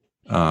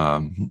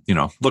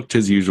 Looked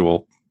his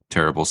usual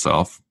terrible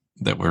self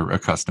that we're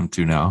accustomed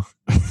to now.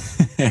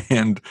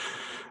 and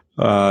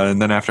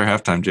then after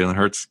halftime, Jalen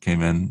Hurts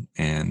came in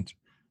and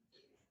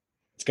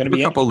it's going to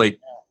be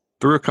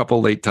threw a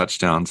couple late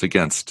touchdowns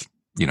against,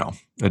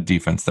 a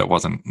defense that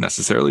wasn't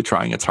necessarily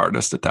trying its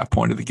hardest at that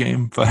point of the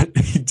game, but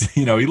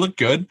he looked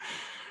good.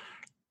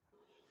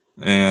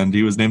 And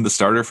he was named the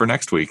starter for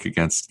next week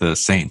against the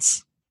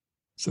Saints.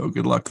 So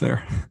good luck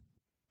there.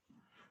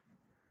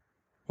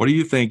 What do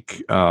you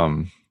think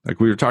Like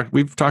we've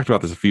talked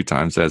about this a few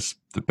times as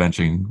the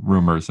benching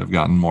rumors have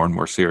gotten more and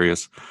more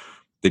serious.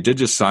 They did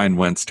just sign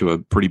Wentz to a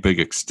pretty big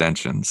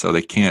extension, so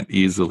they can't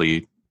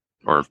easily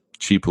or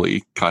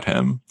cheaply cut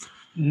him.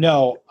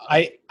 No,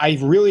 I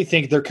really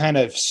think they're kind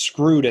of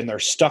screwed and they're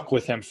stuck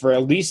with him for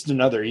at least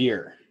another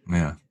year.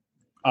 Yeah.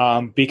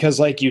 Because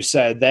like you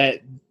said,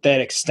 that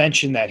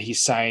extension that he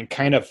signed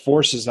kind of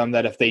forces them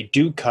that if they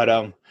do cut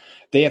him,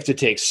 they have to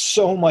take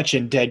so much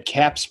in dead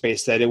cap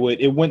space that it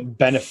wouldn't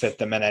benefit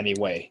them in any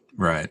way.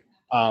 Right.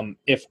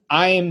 If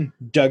I'm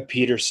Doug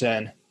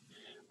Peterson,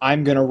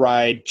 I'm going to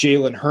ride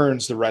Jalen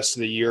Hurns the rest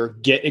of the year,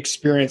 get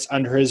experience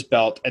under his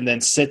belt, and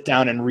then sit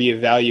down and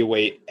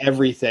reevaluate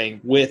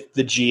everything with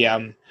the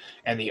GM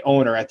and the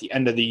owner at the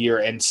end of the year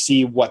and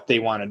see what they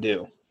want to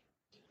do.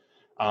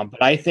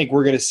 But I think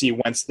we're going to see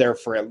Wentz there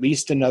for at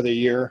least another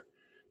year.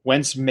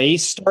 Wentz may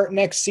start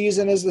next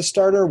season as the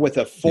starter with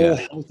a full,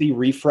 healthy,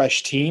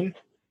 refreshed team,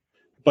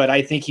 but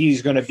I think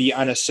he's going to be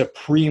on a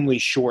supremely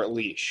short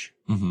leash.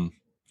 Mm-hmm.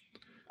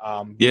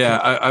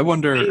 I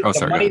wonder.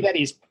 The money that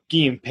he's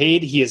being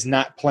paid, he is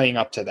not playing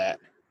up to that.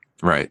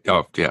 Right.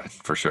 Oh, yeah,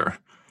 for sure.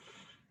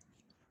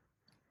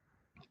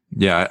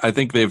 Yeah, I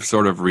think they've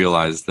sort of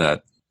realized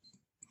that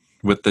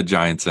with the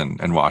Giants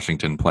and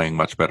Washington playing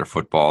much better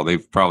football,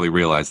 they've probably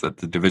realized that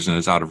the division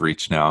is out of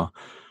reach now.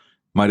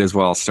 Might as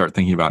well start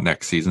thinking about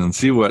next season and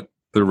see what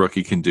the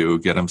rookie can do,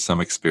 get him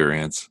some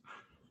experience,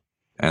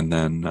 and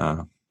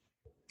then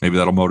maybe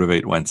that'll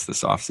motivate Wentz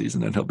this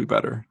offseason and he'll be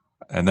better.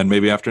 And then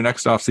maybe after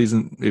next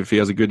offseason, if he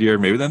has a good year,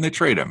 maybe then they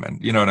trade him. And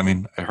you know what I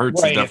mean?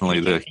 Hurts is definitely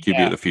the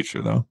QB of the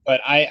future, though.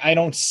 But I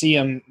don't see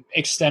him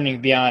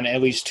extending beyond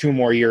at least 2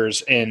 more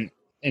years in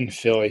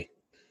Philly.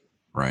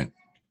 Right.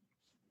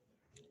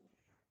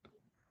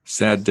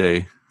 Sad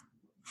day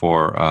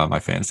for my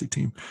fantasy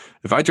team.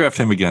 If I draft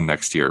him again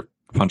next year,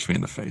 punch me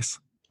in the face.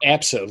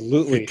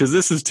 Absolutely. Because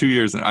this is 2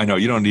 years. And I know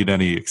you don't need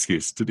any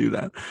excuse to do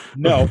that.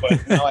 No,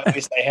 but now at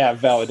least I have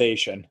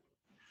validation.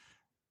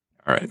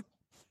 All right.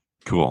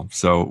 Cool.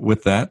 So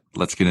with that,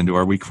 let's get into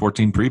our Week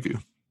 14 preview.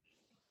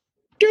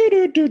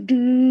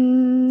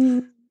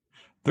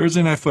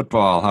 Thursday Night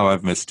Football, how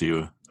I've missed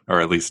you, or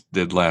at least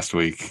did last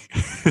week.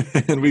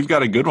 And we've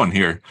got a good one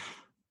here.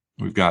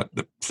 We've got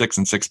the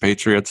 6-6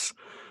 Patriots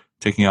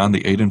taking on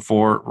the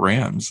 8-4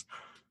 Rams.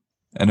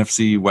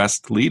 NFC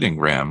West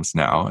leading Rams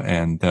now,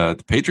 and the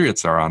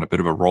Patriots are on a bit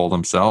of a roll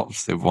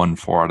themselves. They've won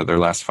 4 out of their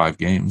last 5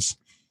 games,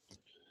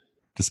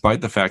 despite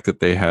the fact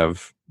that they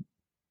have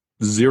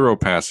 0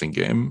 passing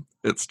game.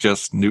 It's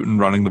just Newton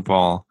running the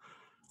ball,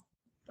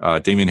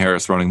 Damian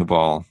Harris running the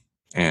ball,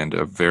 and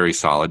a very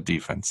solid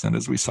defense. And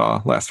as we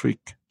saw last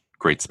week,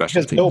 great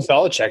special teams. Bill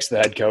Belichick's the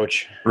head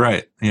coach.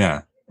 Right,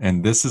 yeah.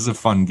 And this is a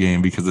fun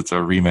game because it's a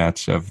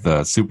rematch of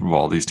the Super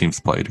Bowl these teams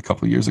played a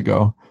couple of years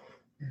ago.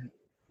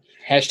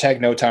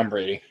 Hashtag no Tom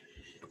Brady.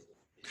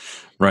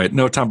 Right.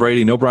 No Tom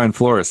Brady, no Brian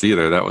Flores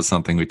either. That was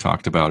something we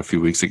talked about a few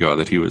weeks ago,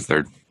 that he was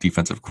their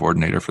defensive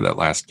coordinator for that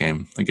last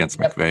game against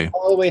McVay.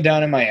 All the way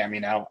down in Miami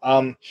now.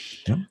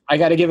 I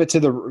got to give it to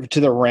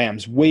the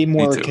Rams. Way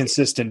more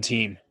consistent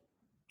team.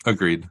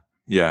 Agreed.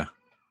 Yeah.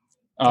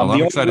 The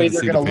only way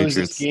they're going to lose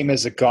this game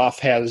is that Goff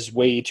has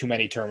way too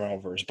many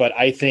turnovers. But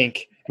I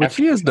think... Which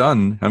he has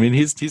done. I mean,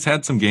 he's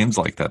had some games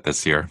like that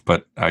this year.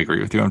 But I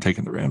agree with you. I'm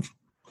taking the Rams.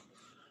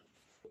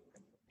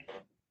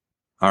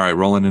 All right,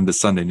 rolling into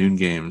Sunday noon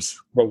games.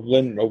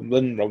 Rolling.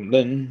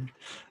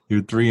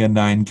 Your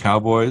 3-9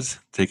 Cowboys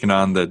taking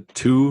on the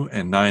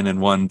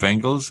 2-9-1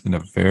 Bengals in a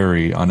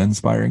very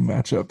uninspiring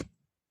matchup.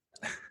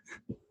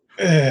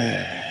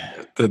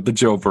 the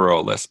Joe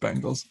Burrow-less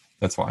Bengals.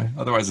 That's why.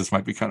 Otherwise, this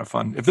might be kind of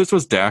fun. If this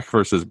was Dak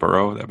versus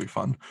Burrow, that'd be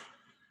fun.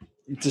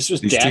 If this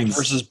was Dak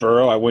versus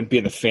Burrow, I wouldn't be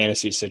in the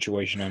fantasy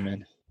situation I'm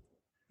in.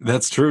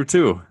 That's true,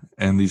 too.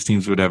 And these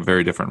teams would have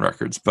very different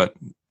records. But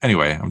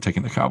anyway, I'm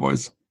taking the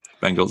Cowboys.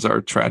 Bengals are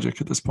tragic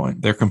at this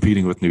point. They're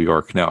competing with New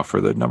York now for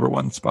the number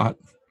 1 spot.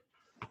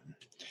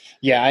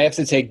 Yeah, I have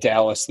to take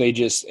Dallas. They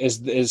just,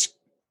 as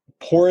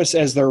porous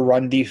as their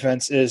run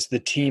defense is, the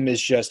team is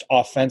just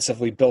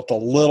offensively built a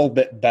little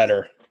bit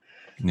better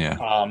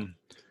than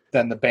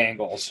the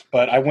Bengals.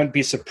 But I wouldn't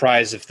be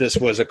surprised if this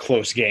was a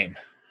close game.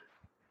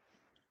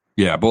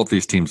 Yeah, both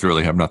these teams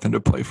really have nothing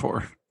to play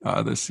for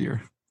this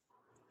year.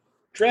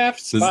 Draft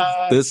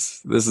spot.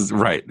 This is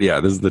right.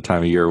 Yeah, this is the time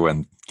of year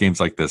when games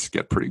like this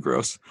get pretty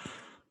gross.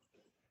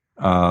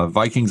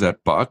 Vikings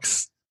at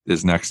Bucks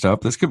is next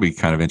up. This could be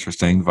kind of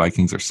interesting.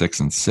 Vikings are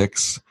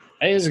 6-6.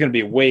 I think this is going to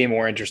be way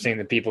more interesting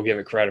than people give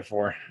it credit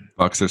for.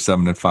 Bucks are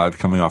 7-5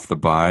 coming off the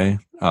bye.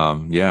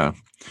 Yeah,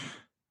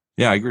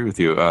 I agree with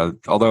you.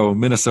 Although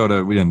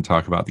Minnesota, we didn't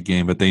talk about the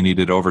game, but they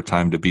needed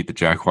overtime to beat the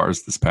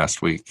Jaguars this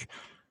past week.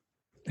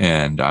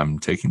 And I'm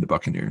taking the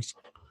Buccaneers.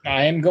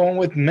 I am going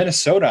with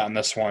Minnesota on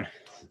this one.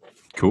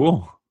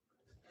 Cool.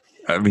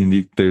 I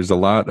mean, there's a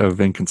lot of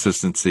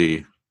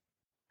inconsistency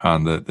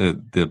on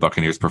the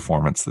Buccaneers'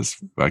 performance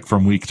this, like,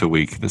 from week to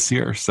week this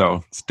year.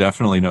 So it's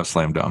definitely no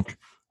slam dunk.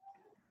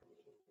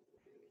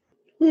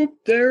 Oop,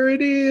 there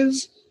it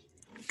is.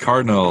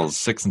 Cardinals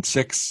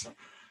 6-6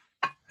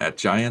 at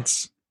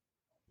Giants.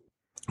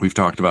 We've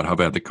talked about how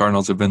bad the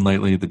Cardinals have been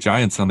lately. The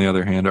Giants, on the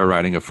other hand, are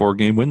riding a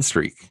 4-game win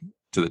streak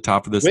to the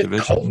top of this With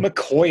division. Colt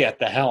McCoy at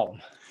the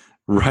helm.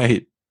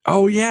 Right.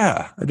 Oh,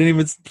 yeah. I didn't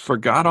even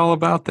forgot all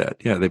about that.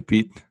 Yeah, they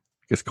beat, I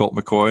guess Colt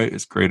McCoy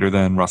is greater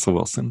than Russell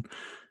Wilson.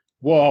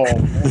 Whoa.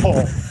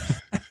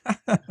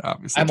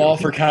 Obviously, I'm all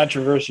for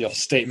controversial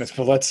statements,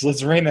 but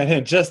let's rein that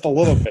in just a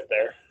little bit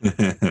there.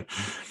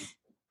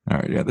 All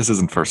right. Yeah, this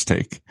isn't First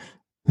Take.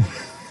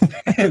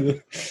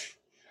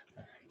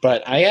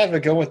 But I have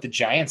to go with the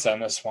Giants on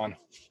this one.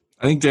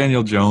 I think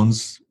Daniel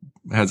Jones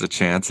has a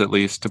chance at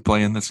least to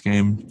play in this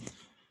game.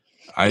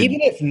 Even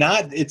if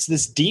not, it's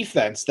this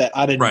defense that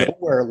out of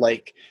nowhere,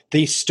 like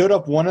they stood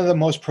up one of the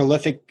most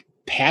prolific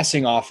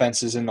passing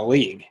offenses in the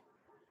league.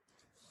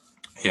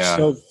 Yeah.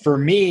 So for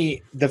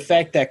me, the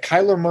fact that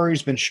Kyler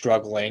Murray's been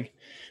struggling,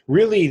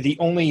 really the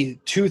only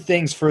two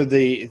things for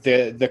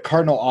the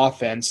Cardinal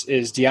offense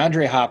is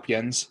DeAndre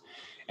Hopkins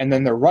and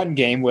then the run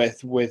game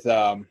with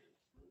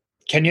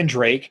Kenyon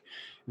Drake.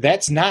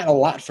 That's not a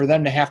lot for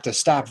them to have to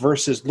stop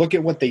versus look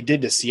at what they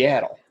did to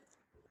Seattle.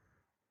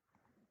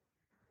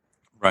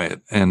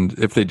 Right. And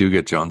if they do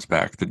get Jones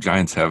back, the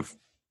Giants have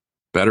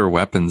better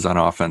weapons on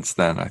offense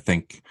than I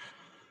think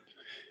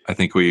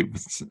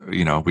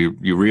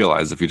you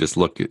realize if you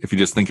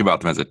just think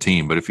about them as a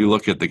team. But if you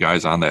look at the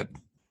guys on that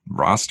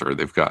roster,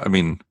 they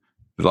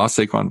lost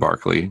Saquon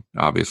Barkley,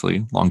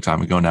 obviously, long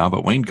time ago now,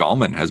 but Wayne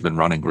Gallman has been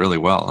running really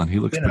well, and he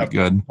looks pretty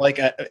good.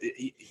 Like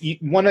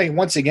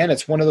once again,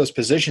 it's one of those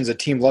positions a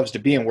team loves to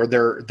be in, where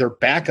their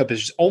backup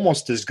is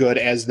almost as good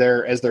as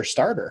their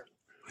starter.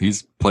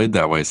 He's played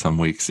that way some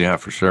weeks, yeah,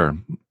 for sure.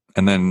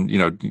 And then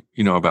you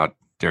know about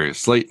Darius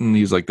Slayton,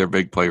 he's like their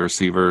big play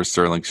receiver.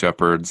 Sterling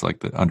Shepard's like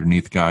the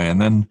underneath guy,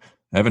 and then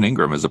Evan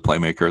Ingram is a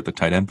playmaker at the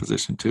tight end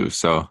position too.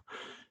 So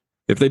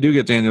if they do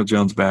get Daniel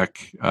Jones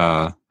back,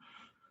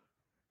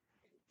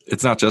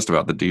 it's not just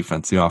about the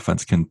defense. The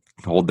offense can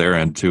hold their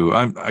end too.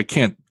 I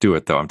can't do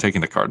it though. I'm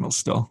taking the Cardinals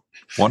still.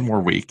 One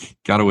more week.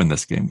 Got to win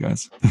this game,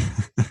 guys.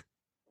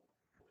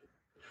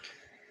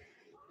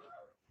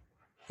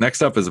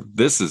 Next up is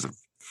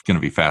going to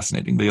be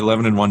fascinating. The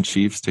 11-1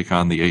 Chiefs take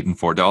on the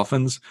 8-4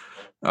 Dolphins.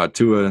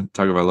 Tua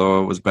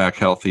Tagovailoa was back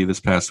healthy this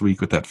past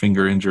week with that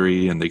finger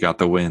injury, and they got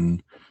the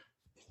win.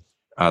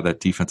 That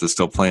defense is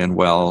still playing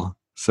well.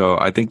 So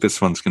I think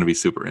this one's going to be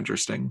super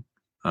interesting.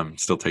 I'm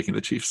still taking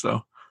the Chiefs,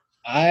 though.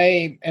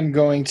 I am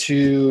going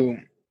to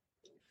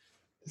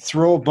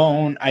throw a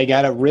bone. I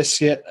got to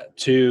risk it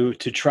to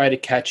try to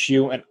catch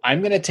you, and I'm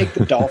going to take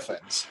the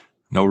Dolphins.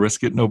 No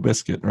risk it, no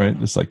biscuit, right?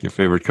 Just like your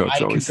favorite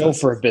coach always says. I could go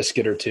for a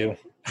biscuit or two.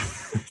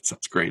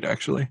 Sounds great,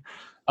 actually.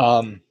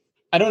 I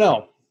don't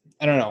know.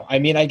 I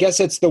mean, I guess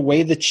it's the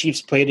way the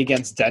Chiefs played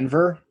against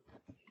Denver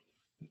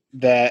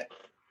that,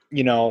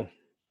 I don't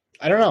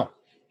know.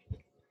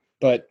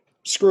 But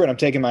screw it. I'm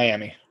taking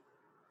Miami.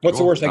 What's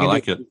the worst I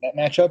can do? That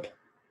matchup?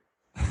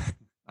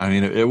 I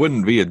mean, it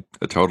wouldn't be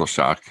a total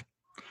shock.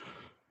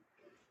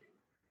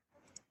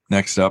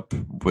 Next up,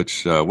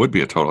 which would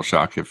be a total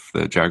shock if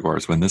the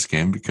Jaguars win this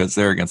game because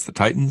they're against the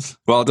Titans.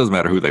 Well, it doesn't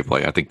matter who they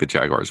play. I think the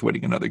Jaguars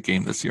winning another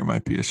game this year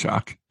might be a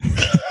shock.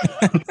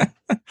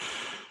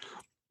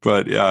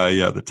 But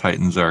yeah, the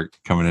Titans are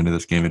coming into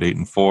this game at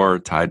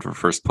 8-4, tied for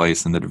first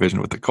place in the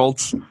division with the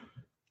Colts,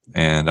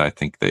 and I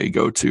think they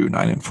go to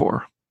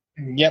 9-4.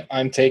 Yep,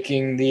 I'm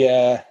taking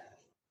the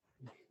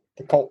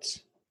Colts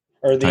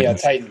or the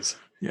Titans.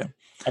 Yeah,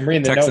 I'm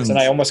reading the notes, and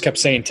I almost kept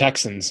saying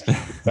Texans,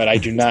 but I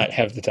do not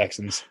have the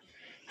Texans.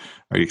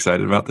 Are you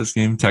excited about this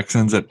game?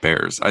 Texans at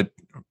Bears. I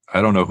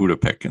don't know who to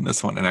pick in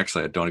this one, and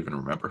actually, I don't even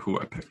remember who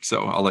I picked.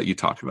 So I'll let you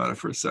talk about it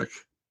for a sec.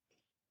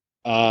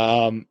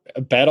 A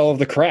battle of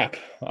the crap.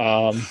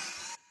 I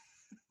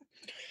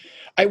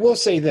will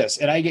say this,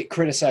 and I get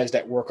criticized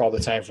at work all the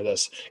time for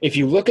this. If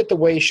you look at the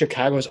way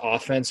Chicago's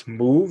offense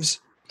moves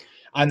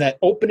on that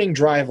opening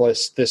drive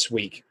list this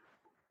week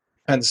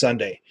on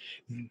Sunday,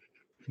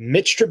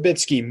 Mitch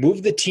Trubisky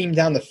moved the team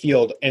down the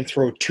field and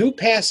threw 2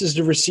 passes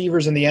to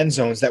receivers in the end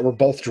zones that were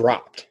both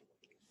dropped.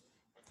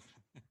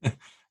 Yeah,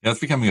 it's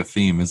becoming a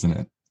theme, isn't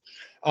it?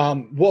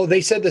 Well,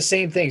 they said the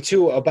same thing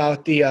too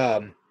about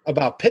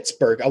about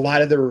Pittsburgh. A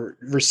lot of their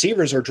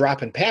receivers are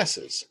dropping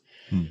passes.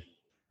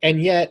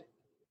 And yet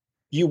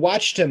you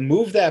watched him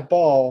move that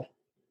ball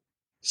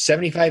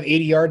 75,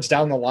 80 yards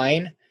down the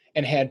line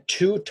and had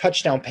 2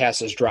 touchdown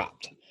passes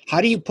dropped.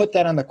 How do you put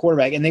that on the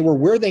quarterback? And they were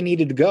where they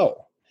needed to go.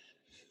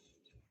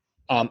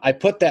 I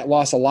put that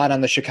loss a lot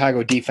on the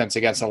Chicago defense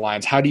against the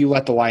Lions. How do you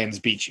let the Lions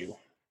beat you?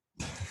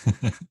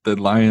 The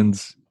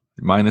Lions,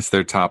 minus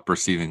their top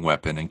receiving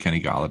weapon, and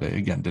Kenny Golladay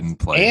again didn't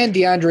play, and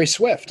DeAndre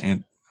Swift.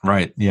 And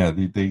right, yeah,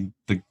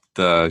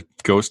 the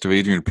ghost of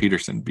Adrian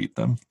Peterson beat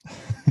them.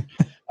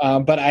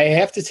 But I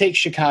have to take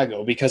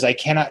Chicago because I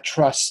cannot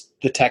trust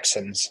the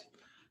Texans.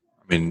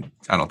 I mean,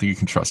 I don't think you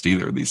can trust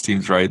either of these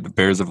teams, right? The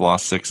Bears have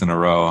lost 6 in a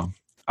row.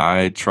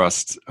 I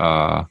trust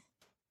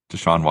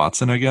Deshaun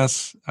Watson, I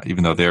guess,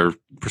 even though their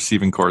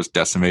receiving core is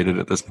decimated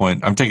at this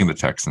point. I'm taking the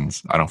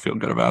Texans. I don't feel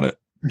good about it.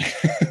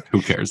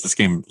 Who cares? This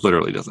game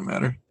literally doesn't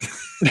matter.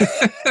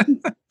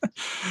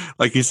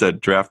 Like you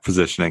said, draft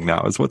positioning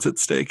now is what's at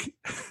stake.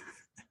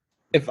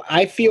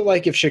 I feel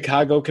like if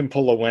Chicago can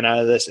pull a win out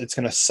of this, it's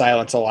going to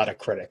silence a lot of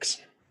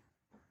critics.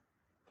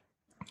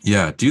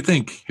 Yeah. Do you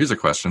think, here's a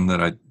question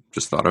that I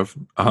just thought of.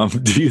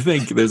 Do you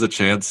think there's a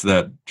chance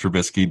that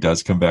Trubisky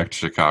does come back to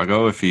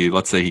Chicago if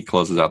let's say he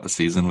closes out the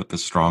season with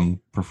this strong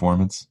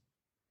performance?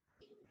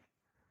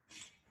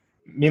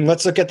 I mean,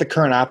 let's look at the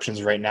current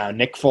options right now.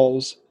 Nick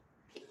Foles.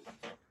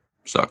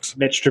 Sucks.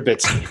 Mitch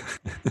Trubisky.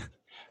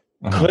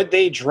 Could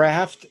they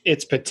draft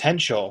its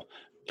potential?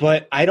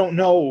 But I don't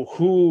know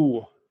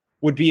who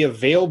would be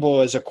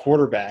available as a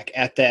quarterback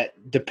at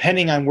that,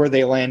 depending on where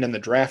they land in the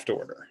draft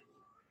order.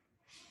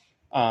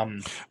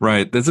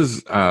 Right. This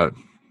is, I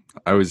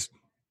was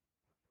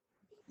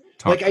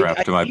talking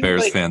crap to my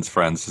Bears fans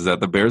friends, is that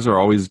the Bears are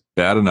always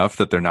bad enough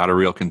that they're not a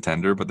real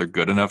contender, but they're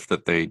good enough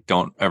that they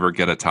don't ever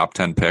get a top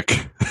 10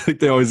 pick.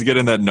 They always get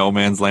in that no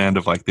man's land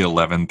of like the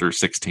 11 through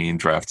 16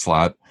 draft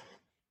slot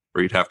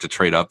where you'd have to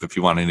trade up if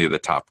you want any of the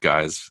top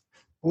guys.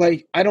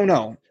 Like, I don't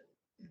know.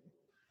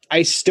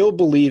 I still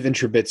believe in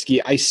Trubisky.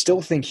 I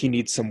still think he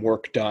needs some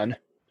work done,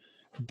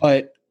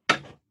 but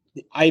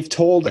I've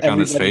told like on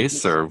his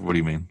face, or what do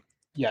you mean?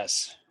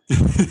 Yes.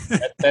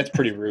 That's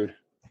pretty rude.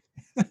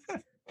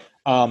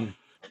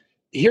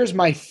 Here's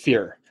my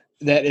fear,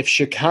 that if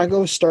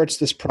Chicago starts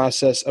this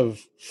process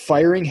of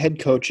firing head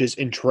coaches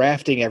and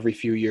drafting every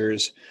few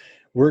years,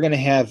 we're going to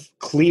have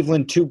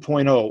Cleveland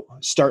 2.0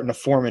 starting to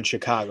form in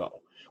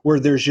Chicago,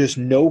 where there's just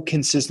no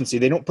consistency.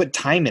 They don't put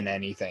time in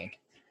anything.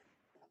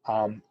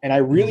 And I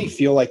really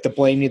feel like the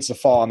blame needs to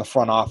fall on the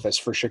front office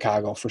for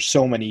Chicago for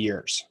so many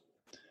years.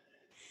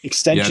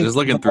 Extension. Yeah, just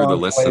looking through the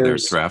list of their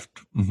draft.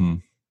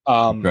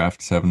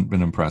 Drafts haven't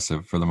been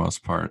impressive for the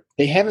most part.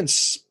 They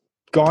haven't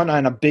gone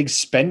on a big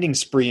spending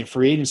spree in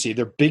free agency.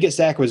 Their biggest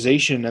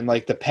acquisition in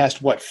like the past,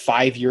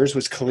 5 years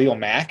was Khalil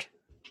Mack.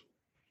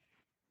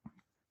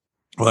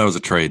 Well, that was a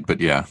trade, but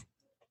yeah.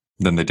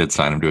 Then they did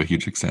sign him to a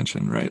huge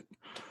extension, right?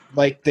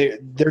 Like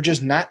they're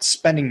just not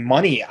spending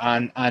money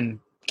on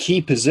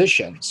key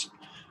positions.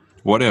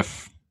 What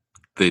if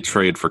they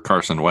trade for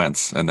Carson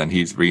Wentz and then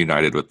he's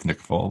reunited with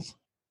Nick Foles?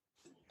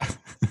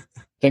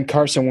 Then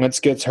Carson Wentz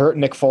gets hurt,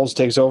 Nick Foles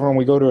takes over, and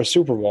we go to a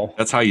Super Bowl.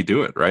 That's how you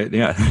do it, right?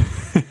 Yeah.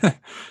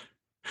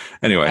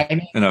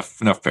 Anyway,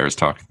 enough Bears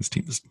talk. This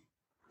team is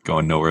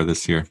going nowhere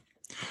this year.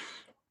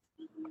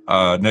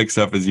 Next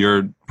up is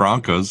your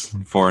Broncos,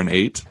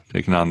 4-8,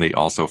 taking on the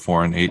also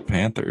 4-8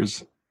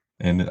 Panthers.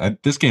 And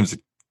this game's a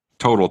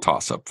total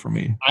toss-up for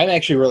me. I'm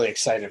actually really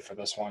excited for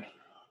this one.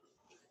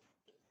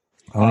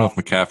 I don't know if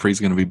McCaffrey's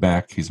going to be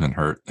back. He's been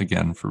hurt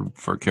again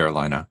for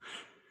Carolina.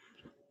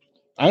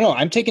 I don't know.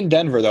 I'm taking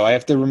Denver, though. I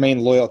have to remain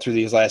loyal through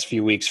these last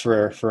few weeks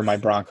for my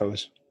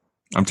Broncos.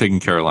 I'm taking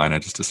Carolina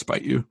just to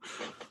spite you.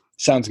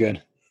 Sounds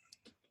good.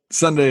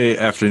 Sunday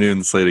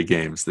afternoon slate of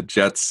games. The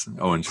Jets,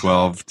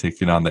 0-12,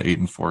 taking on the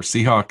 8-4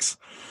 Seahawks.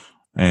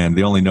 And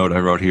the only note I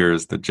wrote here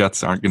is the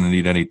Jets aren't going to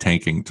need any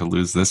tanking to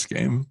lose this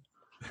game.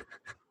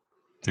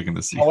 Taking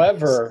the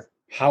Seahawks.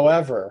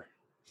 However,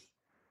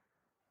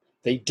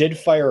 they did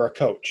fire a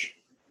coach.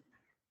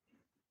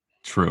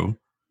 True.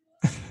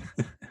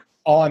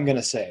 All I'm going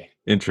to say.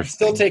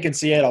 Interesting. I'm still taking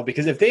Seattle,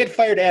 because if they had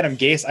fired Adam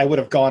Gase, I would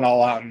have gone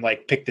all out and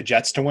picked the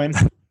Jets to win.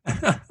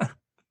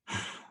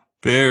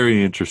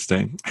 Very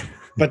interesting.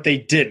 But they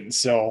didn't.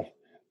 So,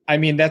 I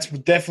mean, that's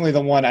definitely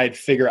the one I'd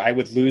figure I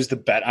would lose the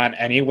bet on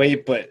anyway,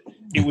 but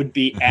it would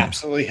be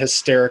absolutely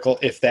hysterical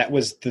if that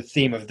was the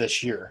theme of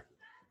this year.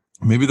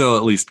 Maybe they'll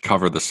at least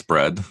cover the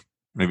spread.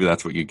 Maybe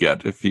that's what you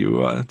get if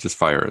you just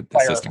fire an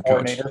assistant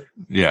coach.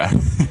 Yeah.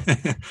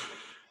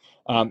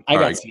 I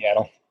got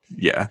Seattle.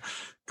 Yeah.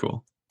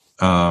 Cool.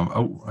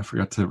 I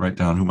forgot to write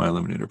down who my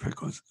eliminator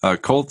pick was.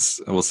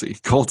 Colts. We'll see.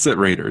 Colts at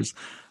Raiders.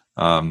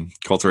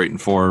 Colts are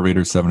 8-4.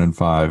 Raiders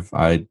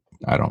 7-5.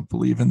 I don't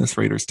believe in this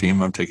Raiders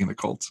team. I'm taking the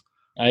Colts.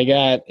 I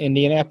got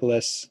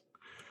Indianapolis.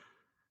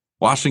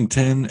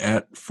 Washington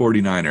at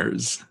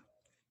 49ers.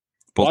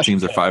 Both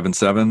teams are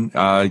 5-7.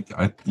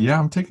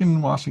 I'm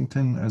taking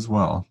Washington as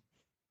well.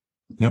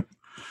 Yep.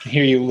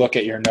 Here you look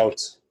at your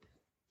notes.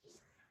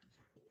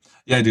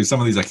 Yeah, I do. Some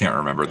of these I can't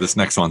remember. This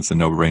next one's a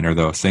no-brainer,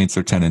 though. Saints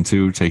are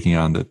 10-2, taking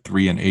on the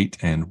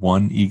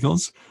 3-8-1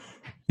 Eagles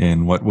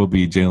in what will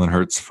be Jalen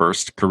Hurts'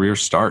 first career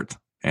start.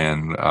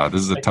 And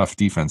this is a tough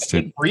defense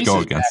to go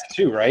against. Back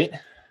too, right?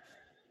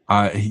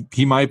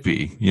 He might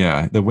be.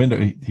 Yeah, the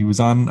window. He was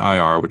on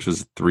IR, which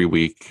was a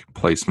 3-week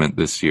placement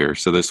this year.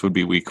 So this would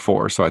be week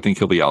 4. So I think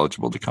he'll be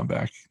eligible to come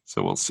back.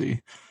 So we'll see.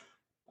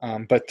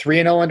 But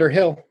 3-0 under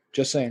Hill.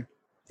 Just saying.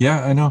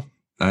 Yeah, I know.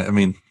 I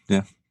mean,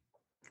 yeah.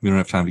 We don't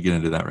have time to get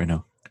into that right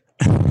now.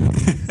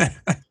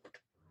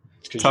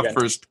 Tough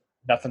first.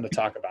 Nothing to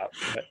talk about.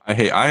 But.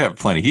 I have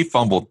plenty. He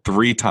fumbled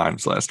 3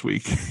 times last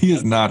week. He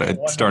is not a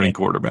starting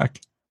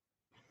quarterback.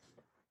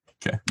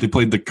 Okay. They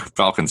played the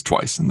Falcons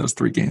twice in those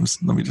 3 games.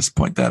 Let me just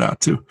point that out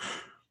too.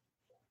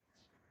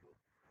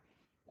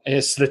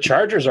 The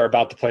Chargers are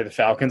about to play the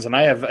Falcons, and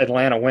I have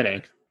Atlanta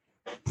winning.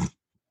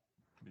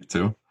 Me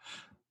too.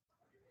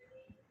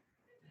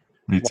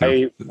 Me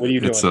too. What are you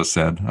doing? It's so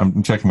sad.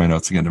 I'm checking my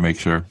notes again to make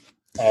sure.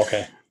 Oh,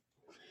 okay.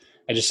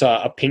 I just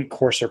saw a pink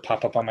Corsair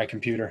pop up on my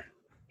computer.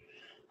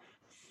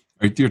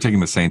 You're taking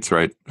the Saints,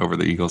 right, over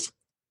the Eagles?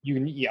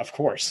 Yeah, of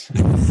course.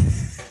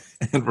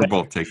 And we're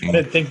both taking.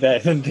 I didn't think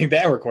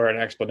that required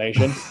an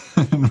explanation.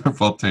 We're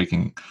both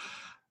taking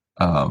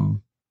the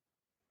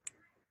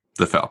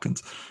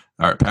Falcons.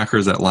 All right,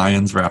 Packers at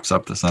Lions wraps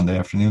up the Sunday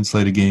afternoon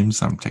slate of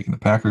games. I'm taking the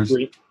Packers.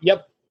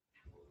 Yep.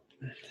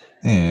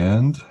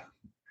 And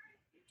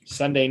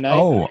Sunday night.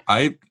 Oh,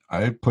 I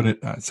put it.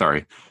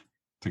 Sorry,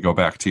 to go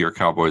back to your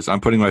Cowboys. I'm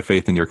putting my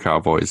faith in your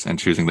Cowboys and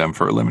choosing them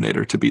for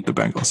eliminator to beat the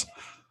Bengals.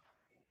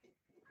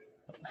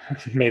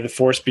 May the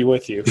force be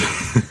with you.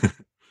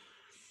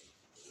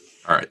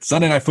 All right,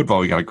 Sunday Night Football.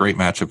 We got a great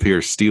matchup here.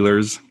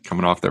 Steelers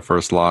coming off their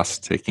first loss,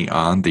 taking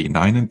on the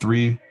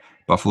 9-3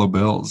 Buffalo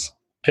Bills.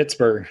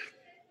 Pittsburgh.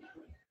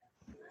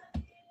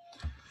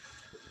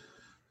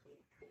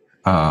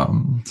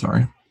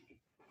 Sorry.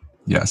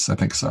 Yes, I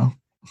think so.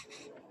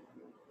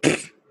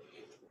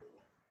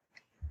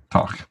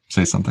 Talk.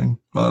 Say something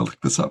while I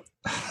look this up.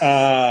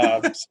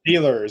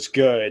 Steelers,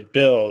 good.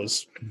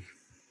 Bills,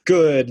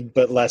 good,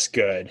 but less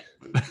good.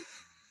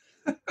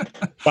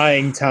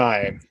 Buying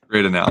time.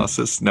 Great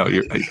analysis. No,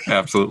 you're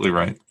absolutely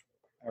right.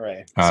 All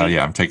right.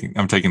 Yeah, I'm taking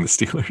the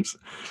Steelers.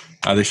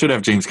 They should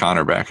have James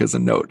Conner back as a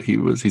note.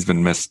 He's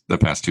been missed the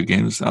past 2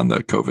 games on the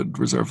COVID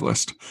reserve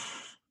list.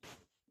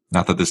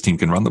 Not that this team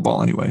can run the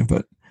ball anyway,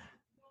 but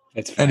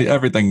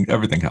everything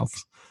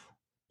helps.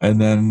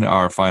 And then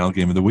our final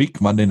game of the week,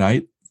 Monday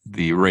night,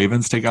 the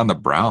Ravens take on the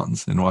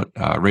Browns. And what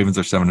Ravens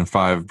are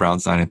 7-5,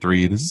 Browns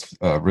 9-3. This is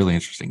a really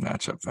interesting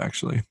matchup,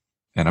 actually.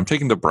 And I'm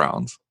taking the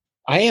Browns.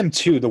 I am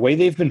too. The way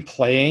they've been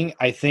playing,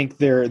 I think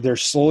they're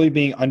slowly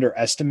being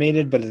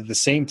underestimated. But at the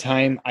same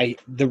time,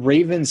 the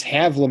Ravens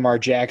have Lamar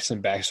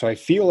Jackson back, so I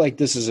feel like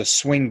this is a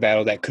swing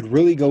battle that could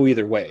really go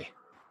either way.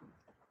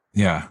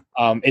 Yeah.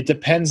 It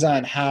depends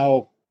on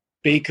how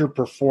Baker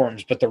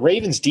performs, but the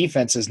Ravens'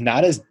 defense is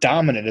not as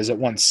dominant as it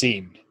once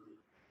seemed.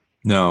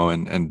 No,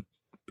 and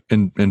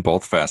in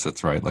both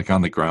facets, right? Like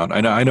on the ground,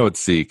 I know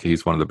it's Zeke;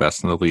 he's one of the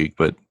best in the league,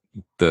 but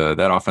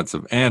that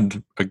offensive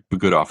and a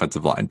good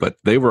offensive line, but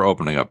they were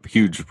opening up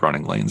huge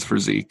running lanes for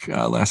Zeke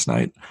last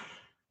night,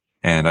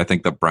 and I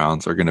think the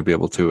Browns are going to be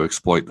able to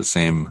exploit the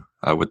same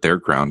with their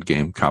ground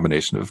game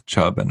combination of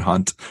Chubb and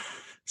Hunt.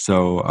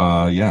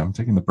 So yeah, I'm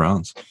taking the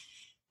Browns.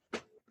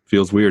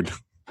 Feels weird,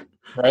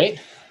 right?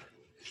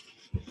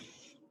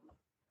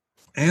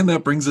 And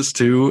that brings us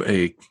to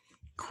a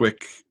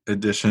quick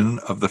edition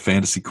of the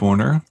Fantasy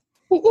Corner.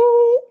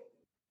 Woo-hoo!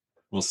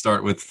 We'll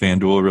start with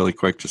FanDuel really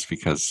quick just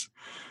because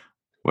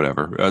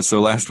whatever. So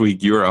last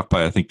week you were up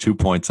by, I think, 2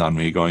 points on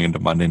me going into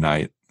Monday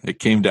night. It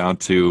came down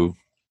to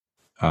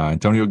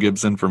Antonio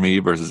Gibson for me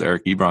versus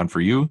Eric Ebron for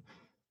you.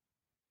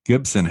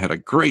 Gibson had a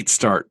great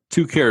start.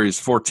 2 carries,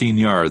 14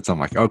 yards. I'm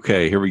like,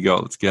 okay, here we go.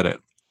 Let's get it.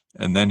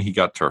 And then he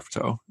got turf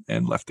toe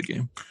and left the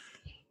game.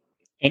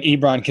 And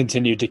Ebron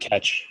continued to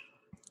catch.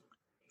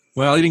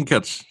 Well, he didn't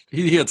catch.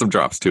 He had some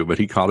drops too, but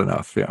he caught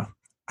enough. Yeah.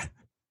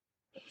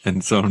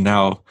 And so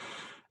now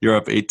you're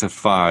up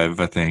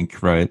 8-5, I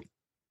think, right?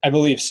 I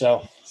believe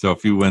so. So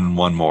if you win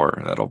one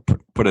more, that'll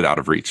put it out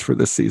of reach for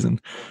this season.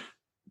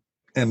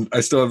 And I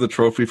still have the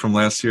trophy from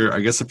last year. I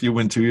guess if you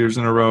win 2 years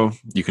in a row,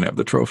 you can have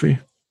the trophy.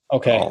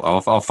 Okay.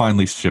 I'll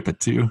finally ship it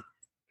to you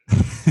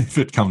if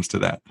it comes to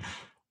that.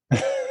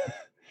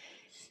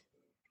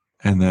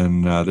 And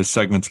then this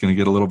segment's going to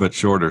get a little bit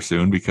shorter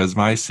soon because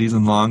my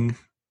season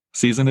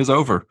is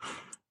over.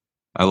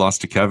 I lost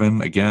to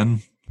Kevin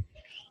again,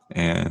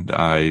 and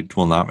I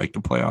will not make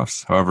the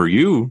playoffs. However,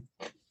 you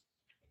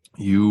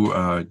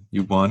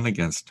won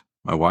against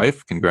my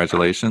wife.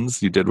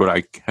 Congratulations. You did what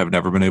I have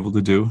never been able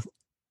to do,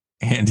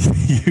 and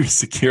you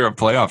secure a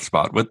playoff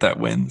spot with that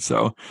win.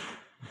 So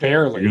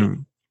barely.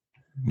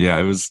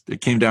 Yeah, it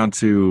came down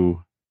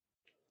to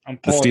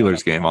the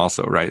Steelers game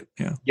also, right?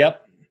 Yeah.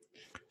 Yep.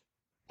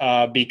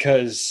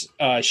 Because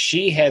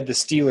she had the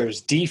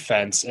Steelers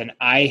defense and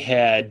I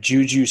had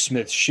Juju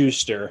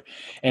Smith-Schuster.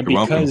 And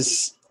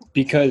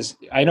because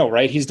I know,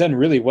 right? He's done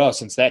really well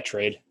since that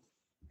trade.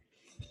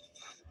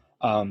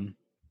 But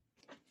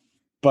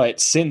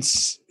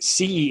since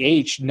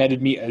CEH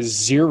netted me a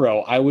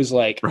 0, I was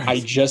like, right. I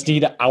just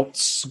need to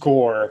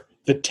outscore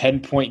the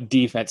 10-point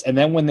defense. And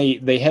then when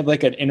they had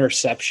like an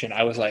interception,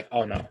 I was like,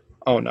 oh no.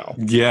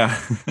 Yeah.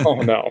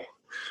 Oh no.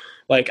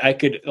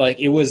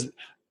 It was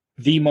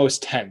the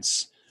most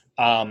tense.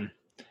 And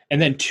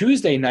then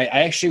Tuesday night,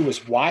 I actually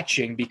was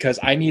watching because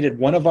I needed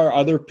one of our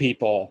other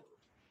people.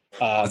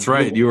 That's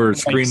right. You were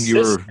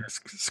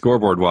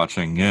scoreboard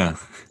watching. Yeah.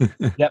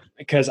 Yep.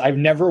 Because I've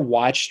never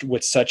watched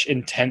with such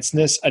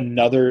intenseness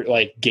another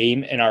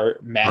game in our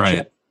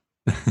matchup.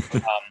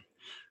 Right.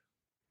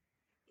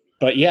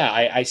 But yeah,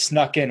 I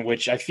snuck in,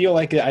 which I feel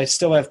like I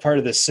still have part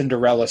of the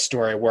Cinderella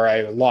story where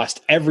I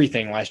lost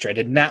everything last year. I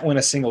did not win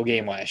a single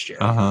game last year.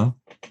 Uh-huh.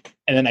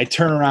 And then I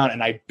turn around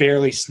and I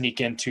barely sneak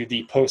into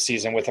the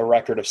postseason with a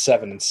record of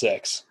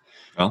 7-6.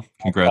 Well,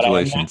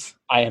 congratulations.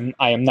 I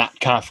am not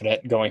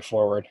confident going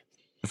forward.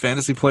 The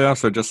fantasy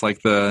playoffs are just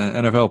like the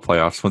NFL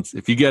playoffs.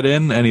 If you get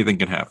in, anything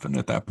can happen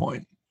at that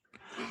point.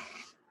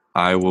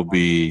 I will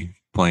be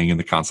playing in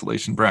the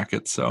consolation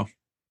bracket, so.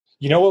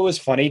 You know what was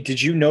funny?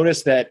 Did you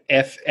notice that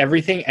if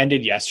everything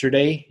ended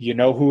yesterday, you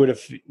know who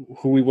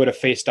we would have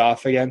faced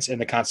off against in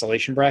the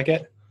consolation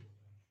bracket?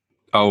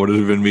 Oh, would it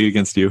have been me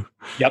against you?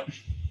 Yep.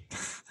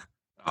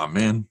 Oh,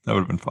 man, that would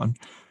have been fun.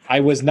 I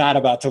was not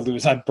about to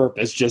lose on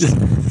purpose, just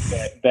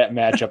that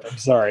matchup. I'm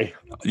sorry.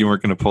 You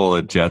weren't going to pull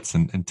a Jets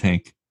and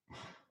tank.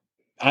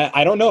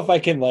 I don't know if I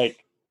can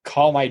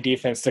call my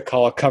defense to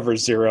call a cover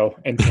 0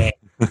 and tank,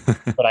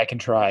 but I can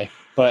try.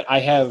 But I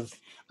have.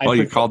 Well,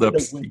 you called up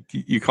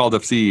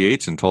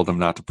CEH and told him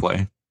not to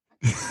play.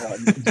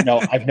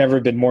 No, I've never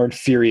been more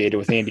infuriated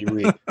with Andy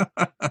Reid.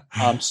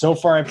 So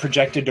far, I'm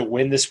projected to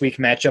win this week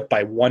matchup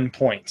by 1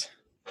 point.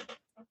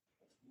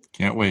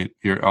 Can't wait.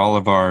 You're all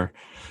of our.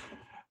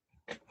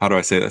 How do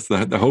I say this?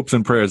 The hopes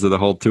and prayers of the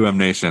whole 2M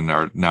Nation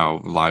are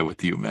now lie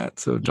with you, Matt.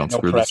 So don't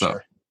screw this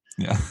up.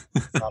 Yeah.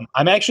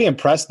 I'm actually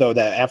impressed, though,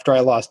 that after I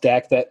lost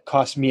Dak, that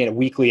cost me a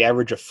weekly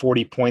average of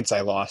 40 points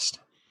I lost.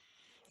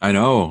 I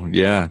know.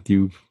 Yeah.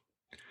 You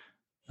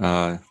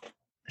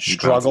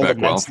struggled back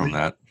well from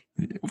that.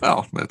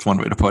 Well, that's one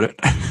way to put it.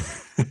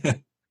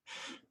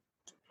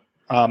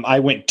 I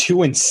went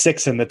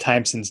 2-6 in the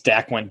time since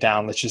Dak went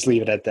down. Let's just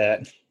leave it at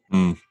that.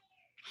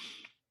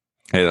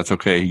 Hey, that's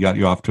okay. He got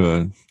you off to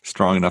a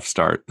strong enough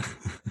start.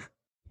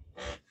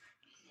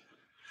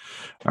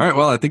 All right.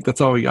 Well, I think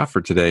that's all we got for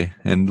today.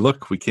 And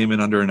look, we came in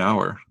under an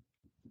hour.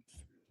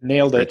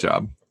 Nailed it. Great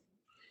job.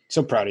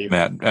 So proud of you,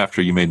 Matt,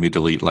 after you made me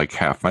delete like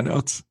half my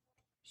notes.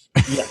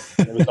 Yeah,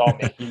 it was all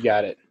me. You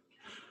got it.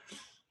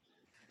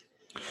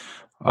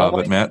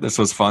 But Matt, this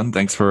was fun.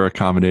 Thanks for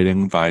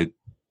accommodating my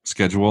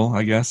schedule,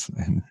 I guess.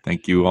 And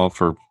thank you all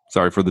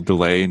sorry for the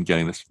delay in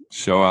getting this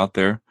show out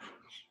there.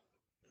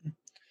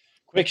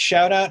 Quick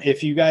shout out.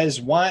 If you guys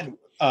want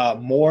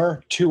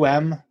more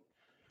 2M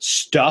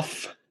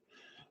stuff,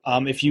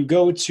 if you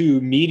go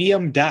to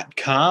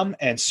medium.com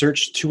and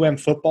search 2M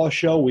Football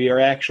Show, we are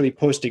actually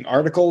posting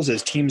articles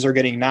as teams are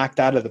getting knocked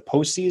out of the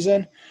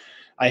postseason.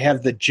 I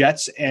have the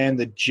Jets and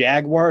the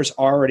Jaguars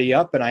already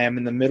up, and I am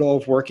in the middle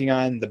of working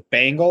on the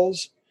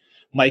Bengals.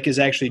 Mike is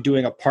actually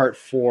doing a part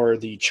for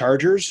the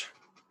Chargers.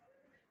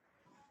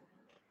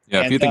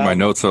 Yeah, if you think my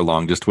notes are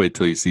long, just wait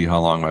till you see how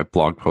long my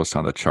blog post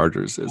on the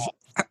Chargers is.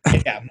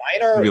 Yeah,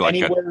 mine are like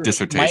anywhere. A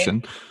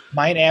dissertation.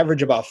 Mine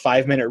average about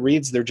 5-minute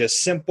reads. They're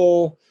just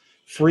simple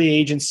free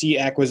agency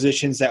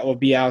acquisitions that will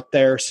be out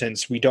there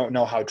since we don't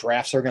know how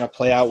drafts are going to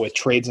play out with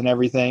trades and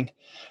everything.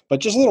 But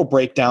just little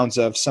breakdowns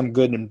of some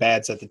good and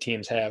bads that the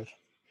teams have.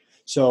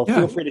 So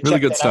feel free to check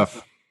good that stuff.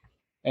 out.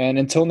 And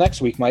until next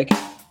week, Mike.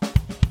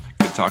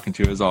 Good talking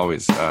to you as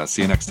always.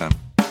 See you next time.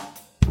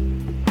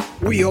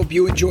 We hope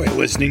you enjoy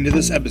listening to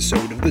this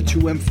episode of the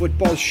 2M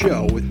Football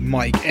Show with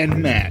Mike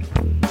and Matt.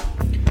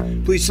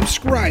 Please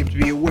subscribe to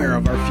be aware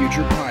of our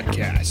future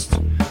podcasts.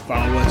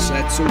 Follow us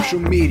at social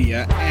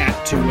media at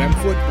 2M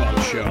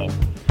Football Show.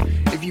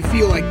 If you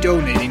feel like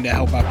donating to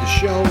help out the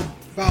show,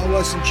 follow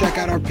us and check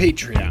out our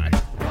Patreon.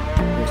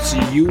 We'll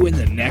see you in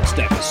the next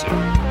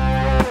episode.